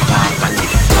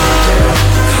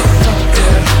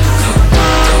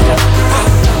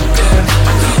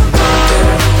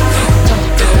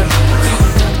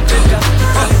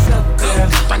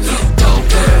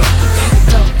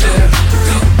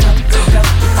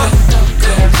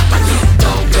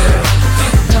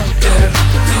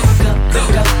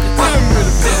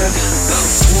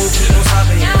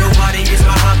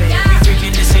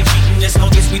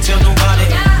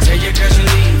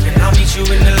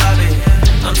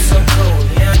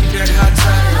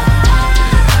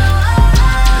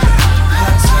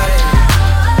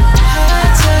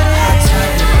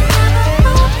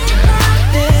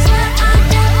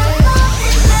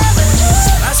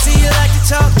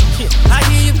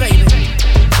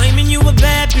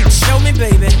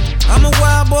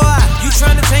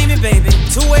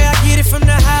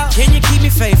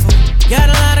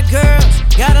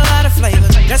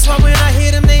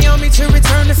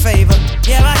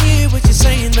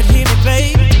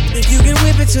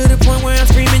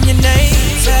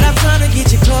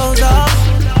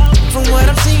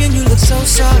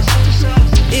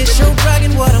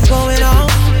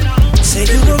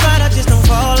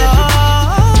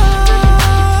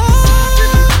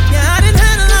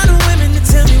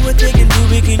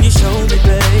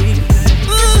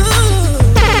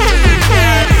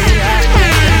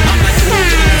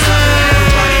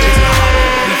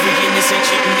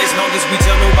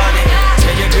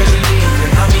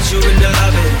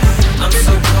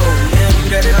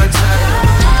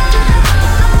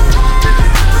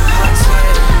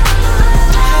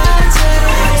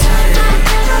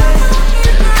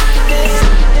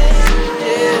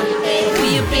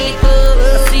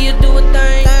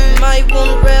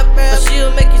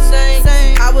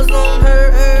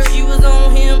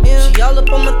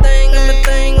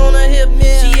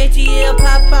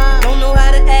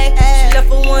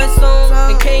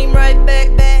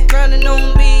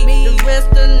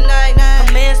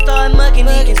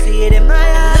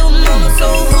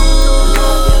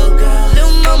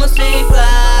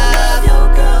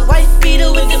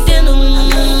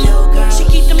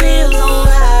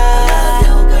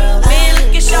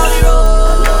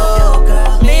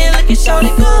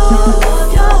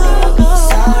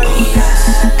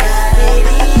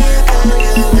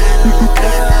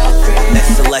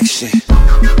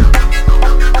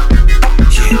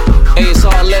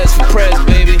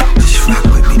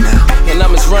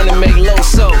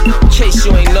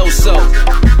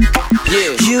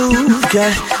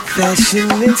 got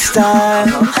fashion and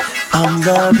style. I'm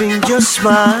loving your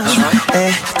smile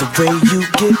and the way you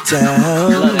get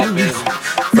down.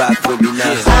 Rock with me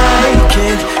now. I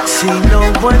can't see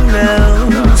no one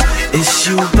else. It's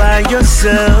you by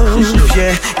yourself,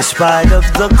 yeah, in spite of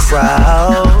the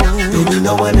crowd. Baby,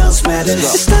 no one else matters.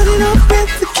 Started off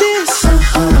with a kiss,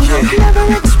 never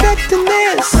expecting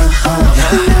this.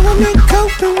 And now I'm in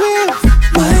coping with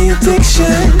my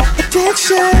addiction.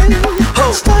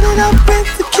 Started off with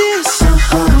a kiss,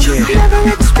 never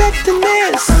expecting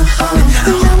this. And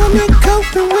now I'm in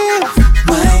coping with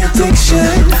my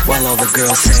addiction. While all the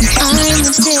girls say, I'm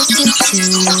addicted to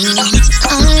you.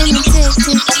 I'm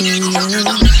addicted to you.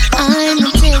 I'm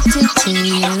addicted to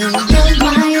you. You're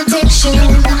my addiction.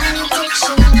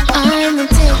 I'm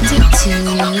addicted to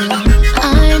you.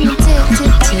 I'm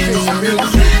addicted to you.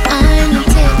 I'm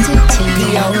addicted to you.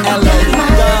 You're my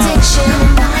addiction.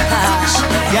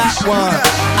 Got one.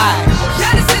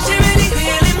 Shawty said she really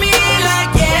feeling me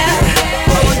like yeah,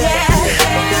 oh yeah.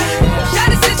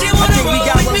 Shawty said she wanna roll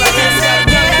with me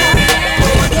like yeah,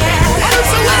 oh yeah.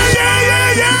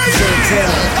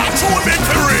 To a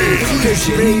victory.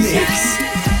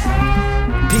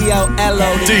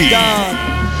 P-O-L-O-D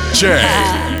DJ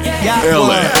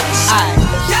Ellis.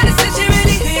 Shawty said she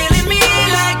really feeling me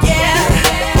like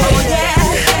yeah, oh yeah.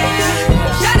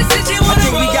 Shawty said she wanna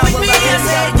roll with me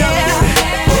like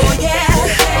yeah, oh yeah.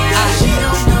 She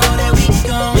don't know that we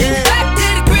going back to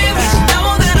the crib. She know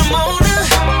that I'm on her.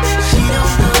 She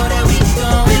don't know that we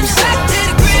going back to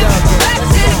the crib. Back to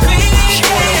the crib.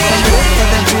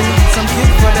 Some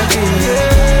kick for the bill.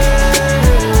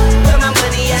 Where my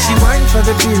money at? She whine for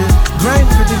the bill, grind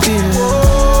for the bill.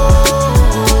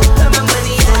 Where my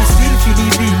money at? From still for the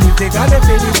bill, they gotta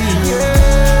pay the bill.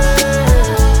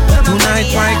 Tonight,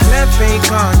 white left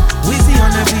fake on, Wizzy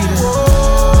on the bill.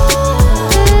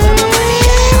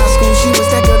 High school, she was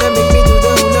that girl that make me do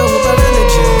the hula hoop around the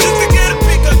gym. Just to get a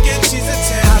pick again, she's a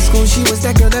 10. High school, she was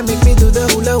that girl that make me do the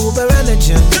hula hoop around the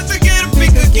gym. Just to get a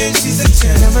pick again, she's a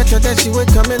 10. Never thought that she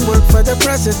would come and work for the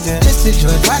president. Just to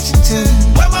George Washington.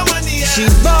 Where my money at? She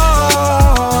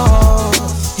ball,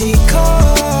 he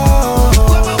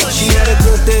called. She had a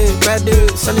good day, bad day,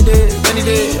 sunny day, rainy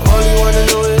day. All you wanna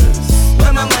know is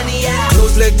Where my money at?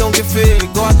 close leg don't get fit.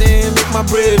 Go out there and make my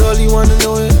bread. All you wanna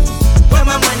know is Where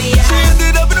my money she at?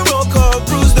 ended up in a roll call,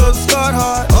 bruised up, scarred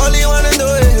heart. All you wanna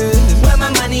know is Where my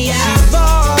money she at?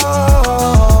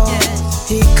 ball,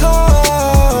 he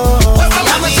called.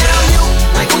 I'ma tell you,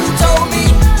 like who told me,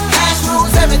 cash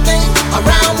rules everything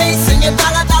around me. Sing your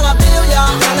dollar, dollar bill,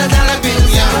 y'all. Dollar, dollar bill,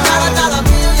 y'all. Dollar, dollar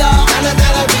bill, y'all. Dollar,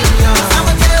 dollar bill, y'all.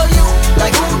 I'ma tell you,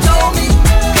 like who told me,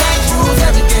 cash rules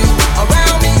everything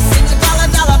around me. Sing your dollar,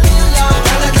 dollar bill, y'all.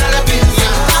 Dollar, dollar bill,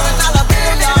 y'all. Dollar, dollar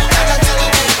bill, y'all. Dollar, dollar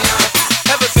bill, y'all.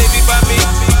 Have a baby by me,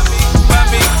 by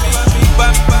me, by me.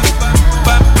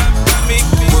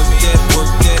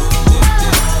 Work that,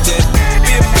 be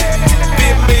a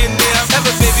millionaire. Have a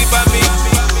baby by me,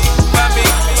 by me,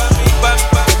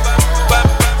 by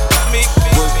me.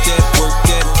 Work that, be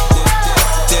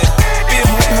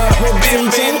a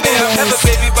millionaire. Have a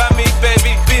baby by me,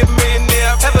 baby, be a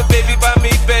millionaire. Have a baby by me,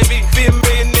 baby, be a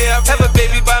millionaire. Have a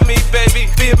baby by me, baby,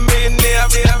 be a millionaire.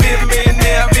 Be a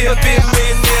millionaire, be a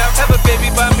millionaire. Have a baby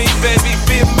by me, baby,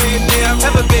 be a millionaire.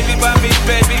 Have a baby by me,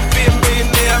 baby, be a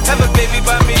millionaire. Have a baby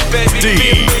by me, baby, be a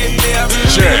millionaire.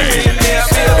 DJ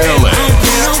Ellis.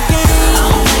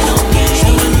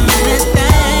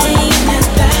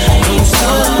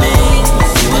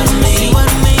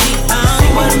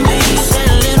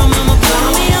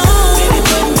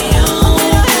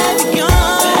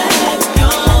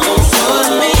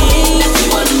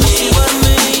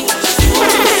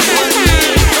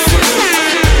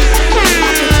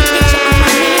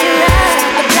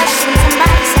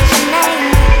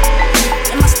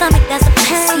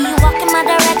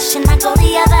 I go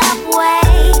the other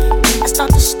way. I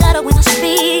start to stutter when I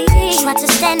speak. Try to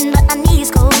stand, but my knees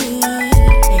go weak.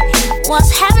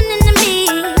 What's happening to me?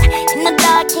 In the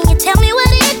dark, can you tell me what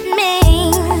it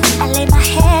means? I lay my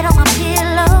head on my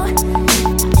pillow,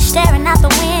 staring out the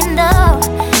window.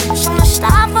 Just wanna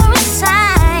stop for a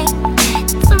sign.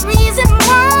 It's the reason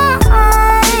why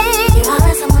you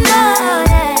always on my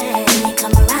mind. When you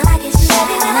come around, I get shy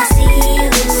when I see you.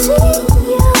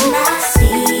 When I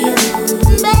see you.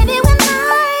 Baby, when I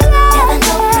never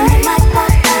know when you might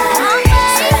pop out.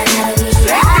 So I gotta be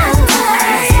strong when I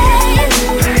see you. When I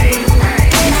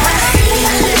see you.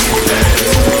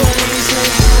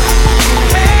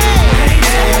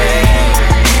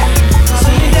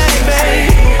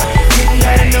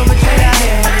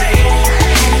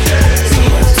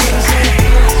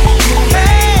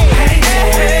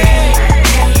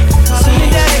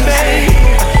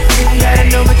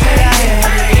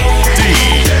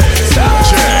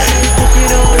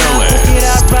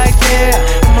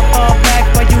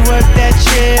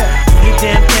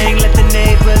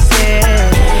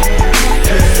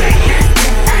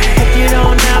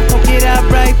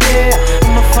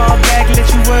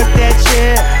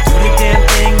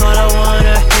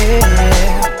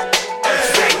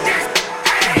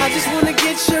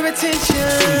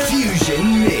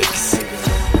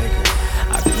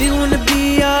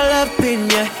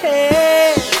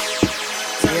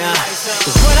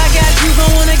 'Cause what I got, you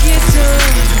gon' wanna get to.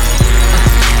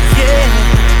 Yeah,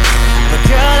 but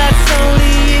girl, that's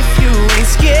only if you ain't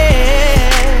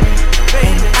scared.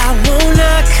 And I won't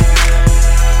knock,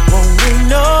 won't ring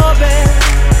no bell.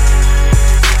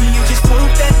 You just put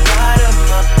that bottom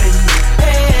up in the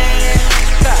air.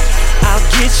 I'll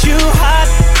get you hot,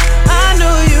 I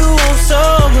know you want so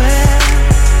well.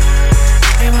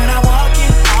 And when I walk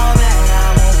in, all that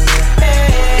I want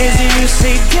is you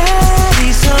say,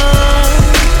 Daddy's home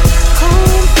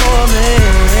for me.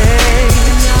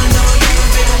 And I know you've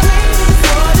been waiting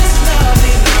for this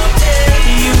loving all day.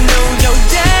 You know your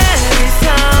daddy's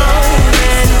home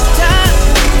and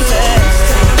time's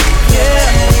asking, yeah.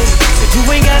 So you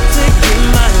ain't got to give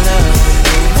my love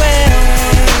away.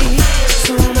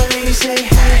 So my lady say,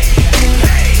 hey,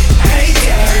 hey, hey,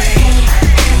 daddy.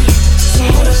 So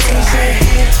my lady say, hey,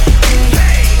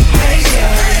 hey, hey,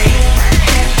 daddy.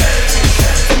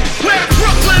 Where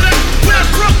Brooklyn at? Where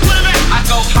Brooklyn at? I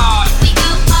go hard. We go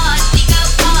hard, we go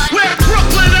hard. Where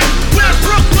Brooklyn at? Where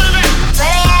Brooklyn at?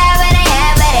 Where they at, where they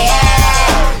at, where they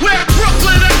at? Where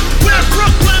Brooklyn at? Where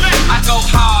Brooklyn at? I go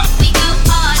hard. We go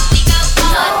hard, we go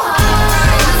hard.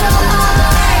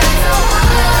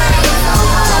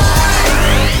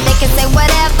 They can say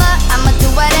whatever, I'ma do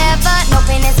whatever. No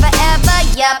pain is forever,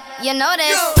 yup, you know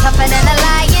this. Tougher than a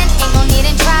lion, ain't gon' need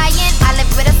in trying. I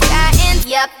live with a sky in,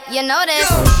 yup, you know this.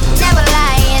 Never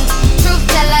lying, truth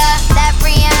teller. That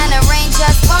Rihanna rain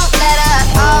just won't let up.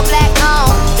 All black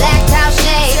on, black top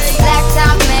shades, black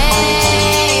top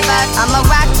Maybach. I'ma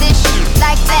rock this shit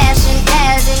like fashion,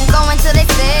 as in going till they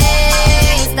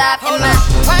say stop. And my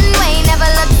runway never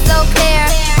looked so clear,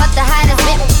 but the hottest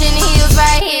bitch in heels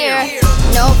right here.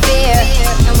 No fear,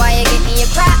 and why you getting your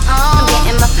cry on? I'm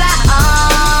getting my fly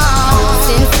on.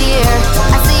 Sincere,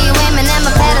 I see you aiming at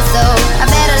my pedestal. I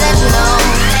better let you know.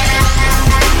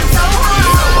 So hard,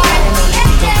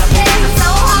 yeah, yeah, yeah, so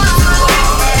hard.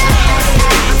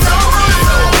 So hard,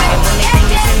 yeah,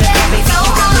 yeah, yeah,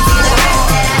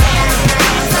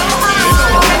 so hard. So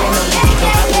hard, yeah,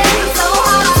 yeah, yeah, so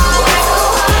hard.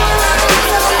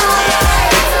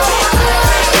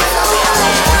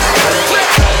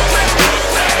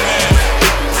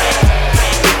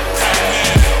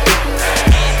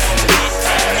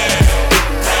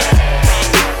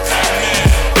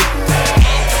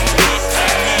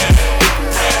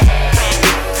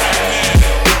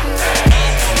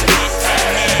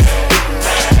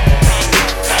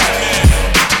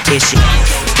 Here she I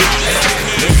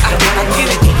get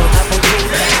it. I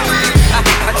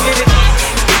get it.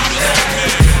 Yeah.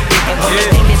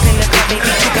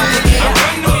 I'm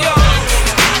from New York.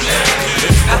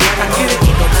 I get it.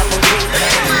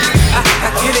 I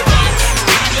get it.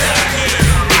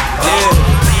 Yeah.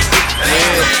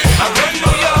 I'm from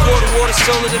New York. Water,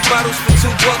 sold it in bottles for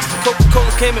 $2.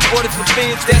 Coca-Cola came and bought it for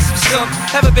beans. That's for some.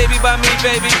 Have a baby by me,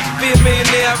 baby. Be a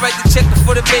millionaire. I write the check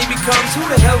before the baby comes. Who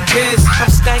the hell cares? I'm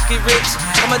stanky rich.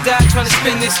 I'ma die trying to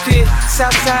spin this kid.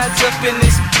 Southside's up in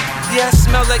this. Yeah, I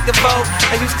smell like the boat.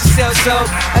 I used to sell so.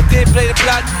 I did play the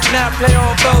block. Now I play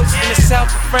on boats in the south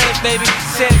of France, baby.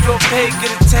 Sandro Pay, get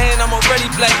a tan. I'm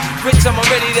already black. Rich, I'm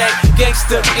already that.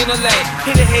 Gangster in the lane.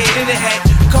 Hit the head, in the hat.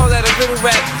 Call that a little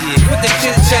rap. Yeah, quit the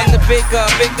chit chat. The bake the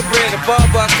bread. The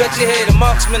barber, I cut your head. The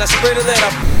marksman, I spread a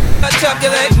letter. I chop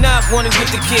your leg. Now I want it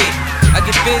with the kid. I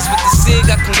get biz with the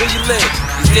cig. I can really live.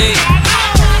 You dig?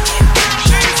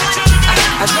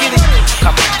 I get it.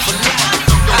 Come on.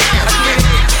 I get it.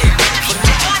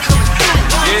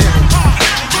 Yeah.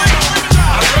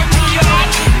 I'm from New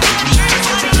York.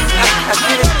 I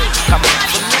get it. Come on.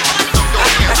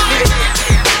 I get it.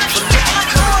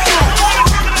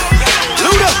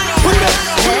 Luda, put it up.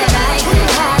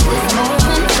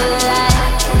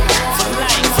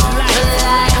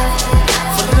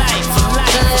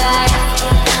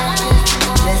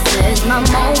 This is my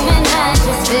moment, I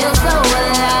just feel so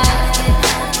alive.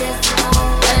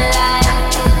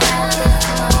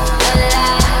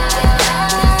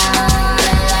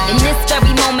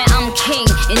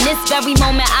 In this very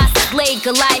moment I slay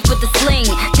Goliath with the sling.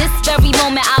 This very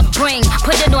moment I bring,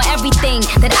 put it on everything,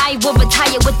 that I will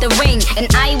retire with the ring, and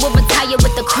I will retire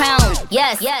with the crown.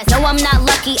 Yes, yes. No, I'm not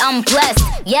lucky, I'm blessed.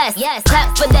 Yes, yes.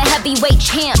 Clap for the heavyweight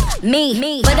champ, me.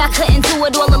 But I couldn't do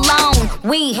it all alone.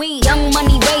 We Young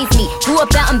Money raised me, grew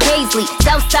up out in Paisley,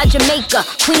 Southside Jamaica,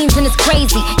 Queens, and it's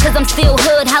crazy, cause I'm still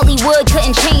hood, Hollywood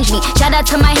couldn't change me. Shout out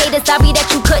to my haters, sorry that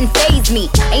you couldn't faze me.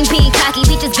 Ain't being cocky,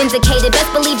 we just vindicated.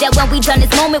 Best believe that when we done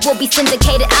this moment will be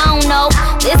syndicated. I don't know,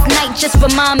 this night just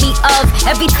remind me of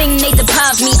everything they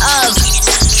deprived me of.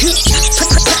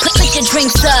 Put your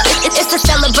drinks up. It's a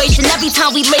celebration every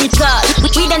time we link up.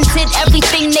 We done did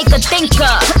everything they could think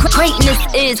of. Greatness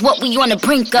is what we on the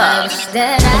brink of.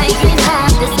 That I can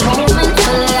have this moment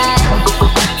for life.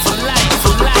 For life,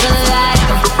 for life, for life.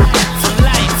 For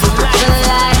life, for life, for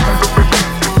life.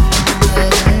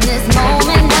 In this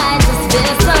moment I just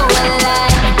feel so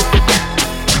alive.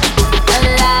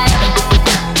 Alive.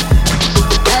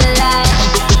 Alive.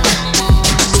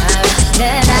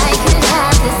 That I can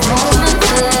have this moment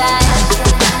for life.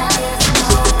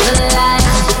 For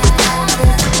life.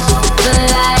 For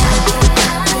life.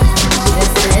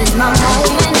 This is my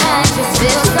moment, I just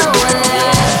feel so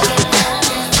alive.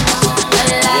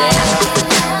 Alive.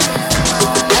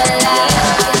 Alive.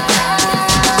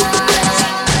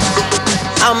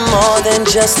 I'm more than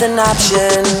just an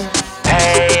option.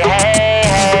 Hey, hey,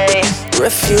 hey.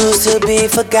 Refuse to be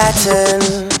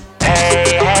forgotten.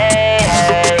 Hey, hey,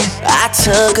 hey. I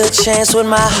took a chance with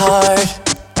my heart.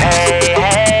 Hey,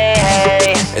 hey,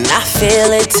 hey. And I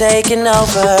feel it taking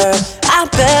over. I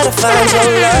better find your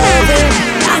loving.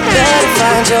 I better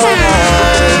find your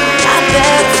heart. I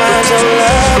better find your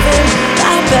loving.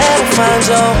 I better find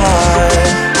your heart.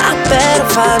 I better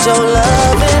find your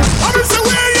loving.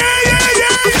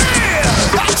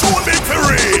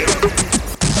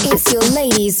 It's your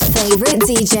ladies' favorite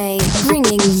DJ,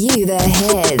 bringing you the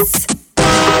hits.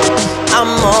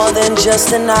 I'm more than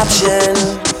just an option.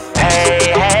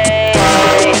 Hey, hey,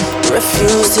 hey.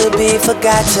 Refuse to be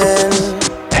forgotten.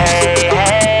 Hey,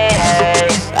 hey, hey.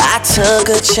 I took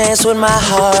a chance with my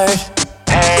heart.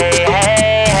 Hey,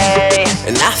 hey, hey.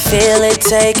 And I feel it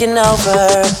taking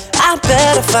over. I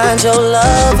better find your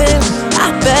loving.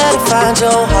 I better find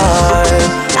your heart.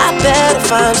 I better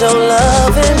find your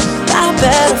loving. I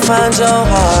better find your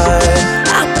heart.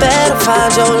 I better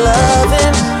find your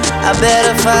loving. I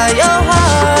better find your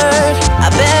heart. I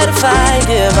better find,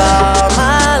 give all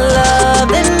my love.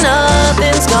 Then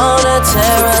nothing's gonna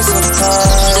tear us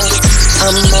apart.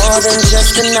 I'm more than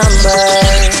just a number.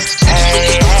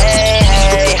 Hey, hey,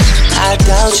 hey. I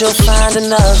doubt you'll find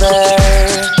another.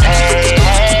 Hey,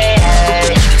 hey,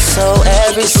 hey. So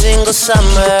every single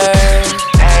summer,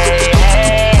 hey,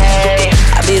 hey, hey,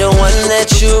 I'll be the one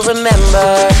that you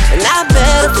remember. And I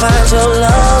better find your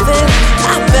loving.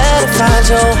 I better find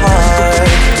your heart.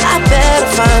 I better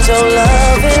find your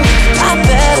loving. I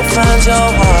better find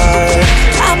your heart.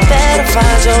 I better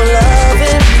find your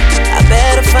loving. I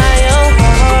better find your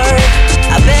heart.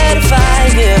 I better find,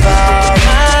 give all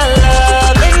my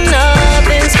love. And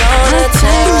nothing's gonna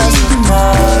tear us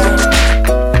apart.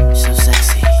 So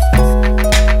sexy.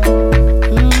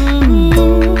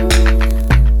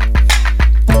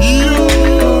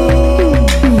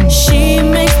 She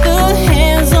makes the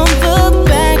hands on the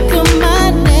back of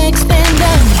my neck stand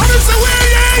up.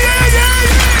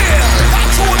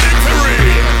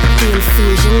 The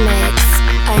Infusion Mix,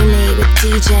 only with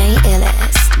DJ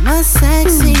Illis. My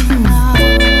sexy love.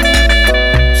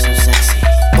 So sexy.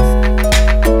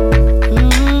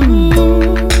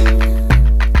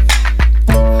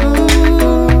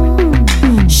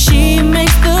 She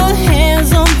makes the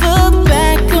hands on the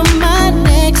back of my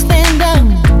neck stand up.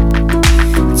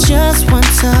 Just one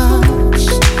touch,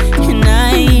 and I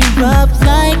erupt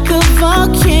like a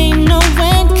volcano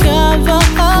and cover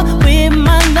up with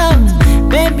my love.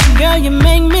 Baby girl, you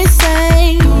make me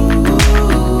say,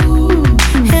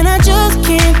 and I just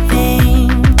can't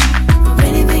think of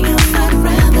anything else I'd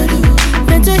rather do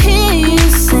than to hear you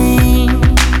sing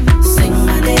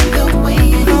my name the way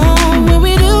you do. Oh, when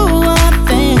we do our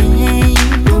thing,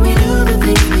 when we do the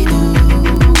things we do.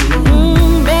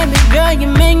 Baby girl, you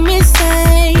make me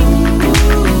say,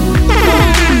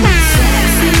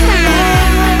 sexy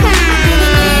love,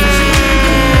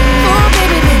 oh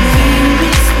baby, baby, keep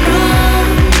me strong,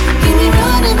 keep me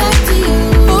running back to you.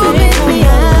 Oh baby,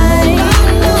 I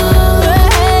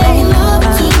love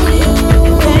to you.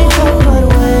 Can't go but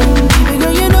away. Baby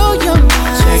girl, you know you're my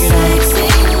sexy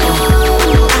love.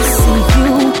 I see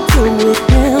you with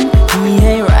him. He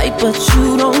ain't right, but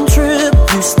you don't trip.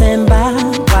 You stand by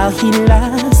while he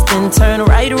lies, then turn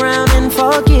right around and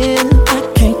forgive. I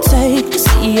can't take to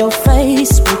see your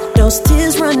face with those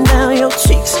tears run down your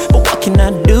cheeks. But what can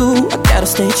I do? I gotta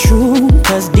stay true,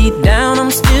 cause deep down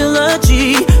I'm still a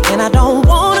G. And I don't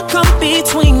wanna come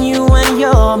between you and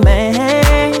your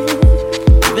man,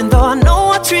 even though I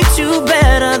know I treat you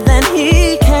better than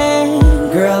he can.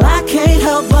 Girl, I can't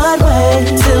help but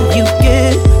wait till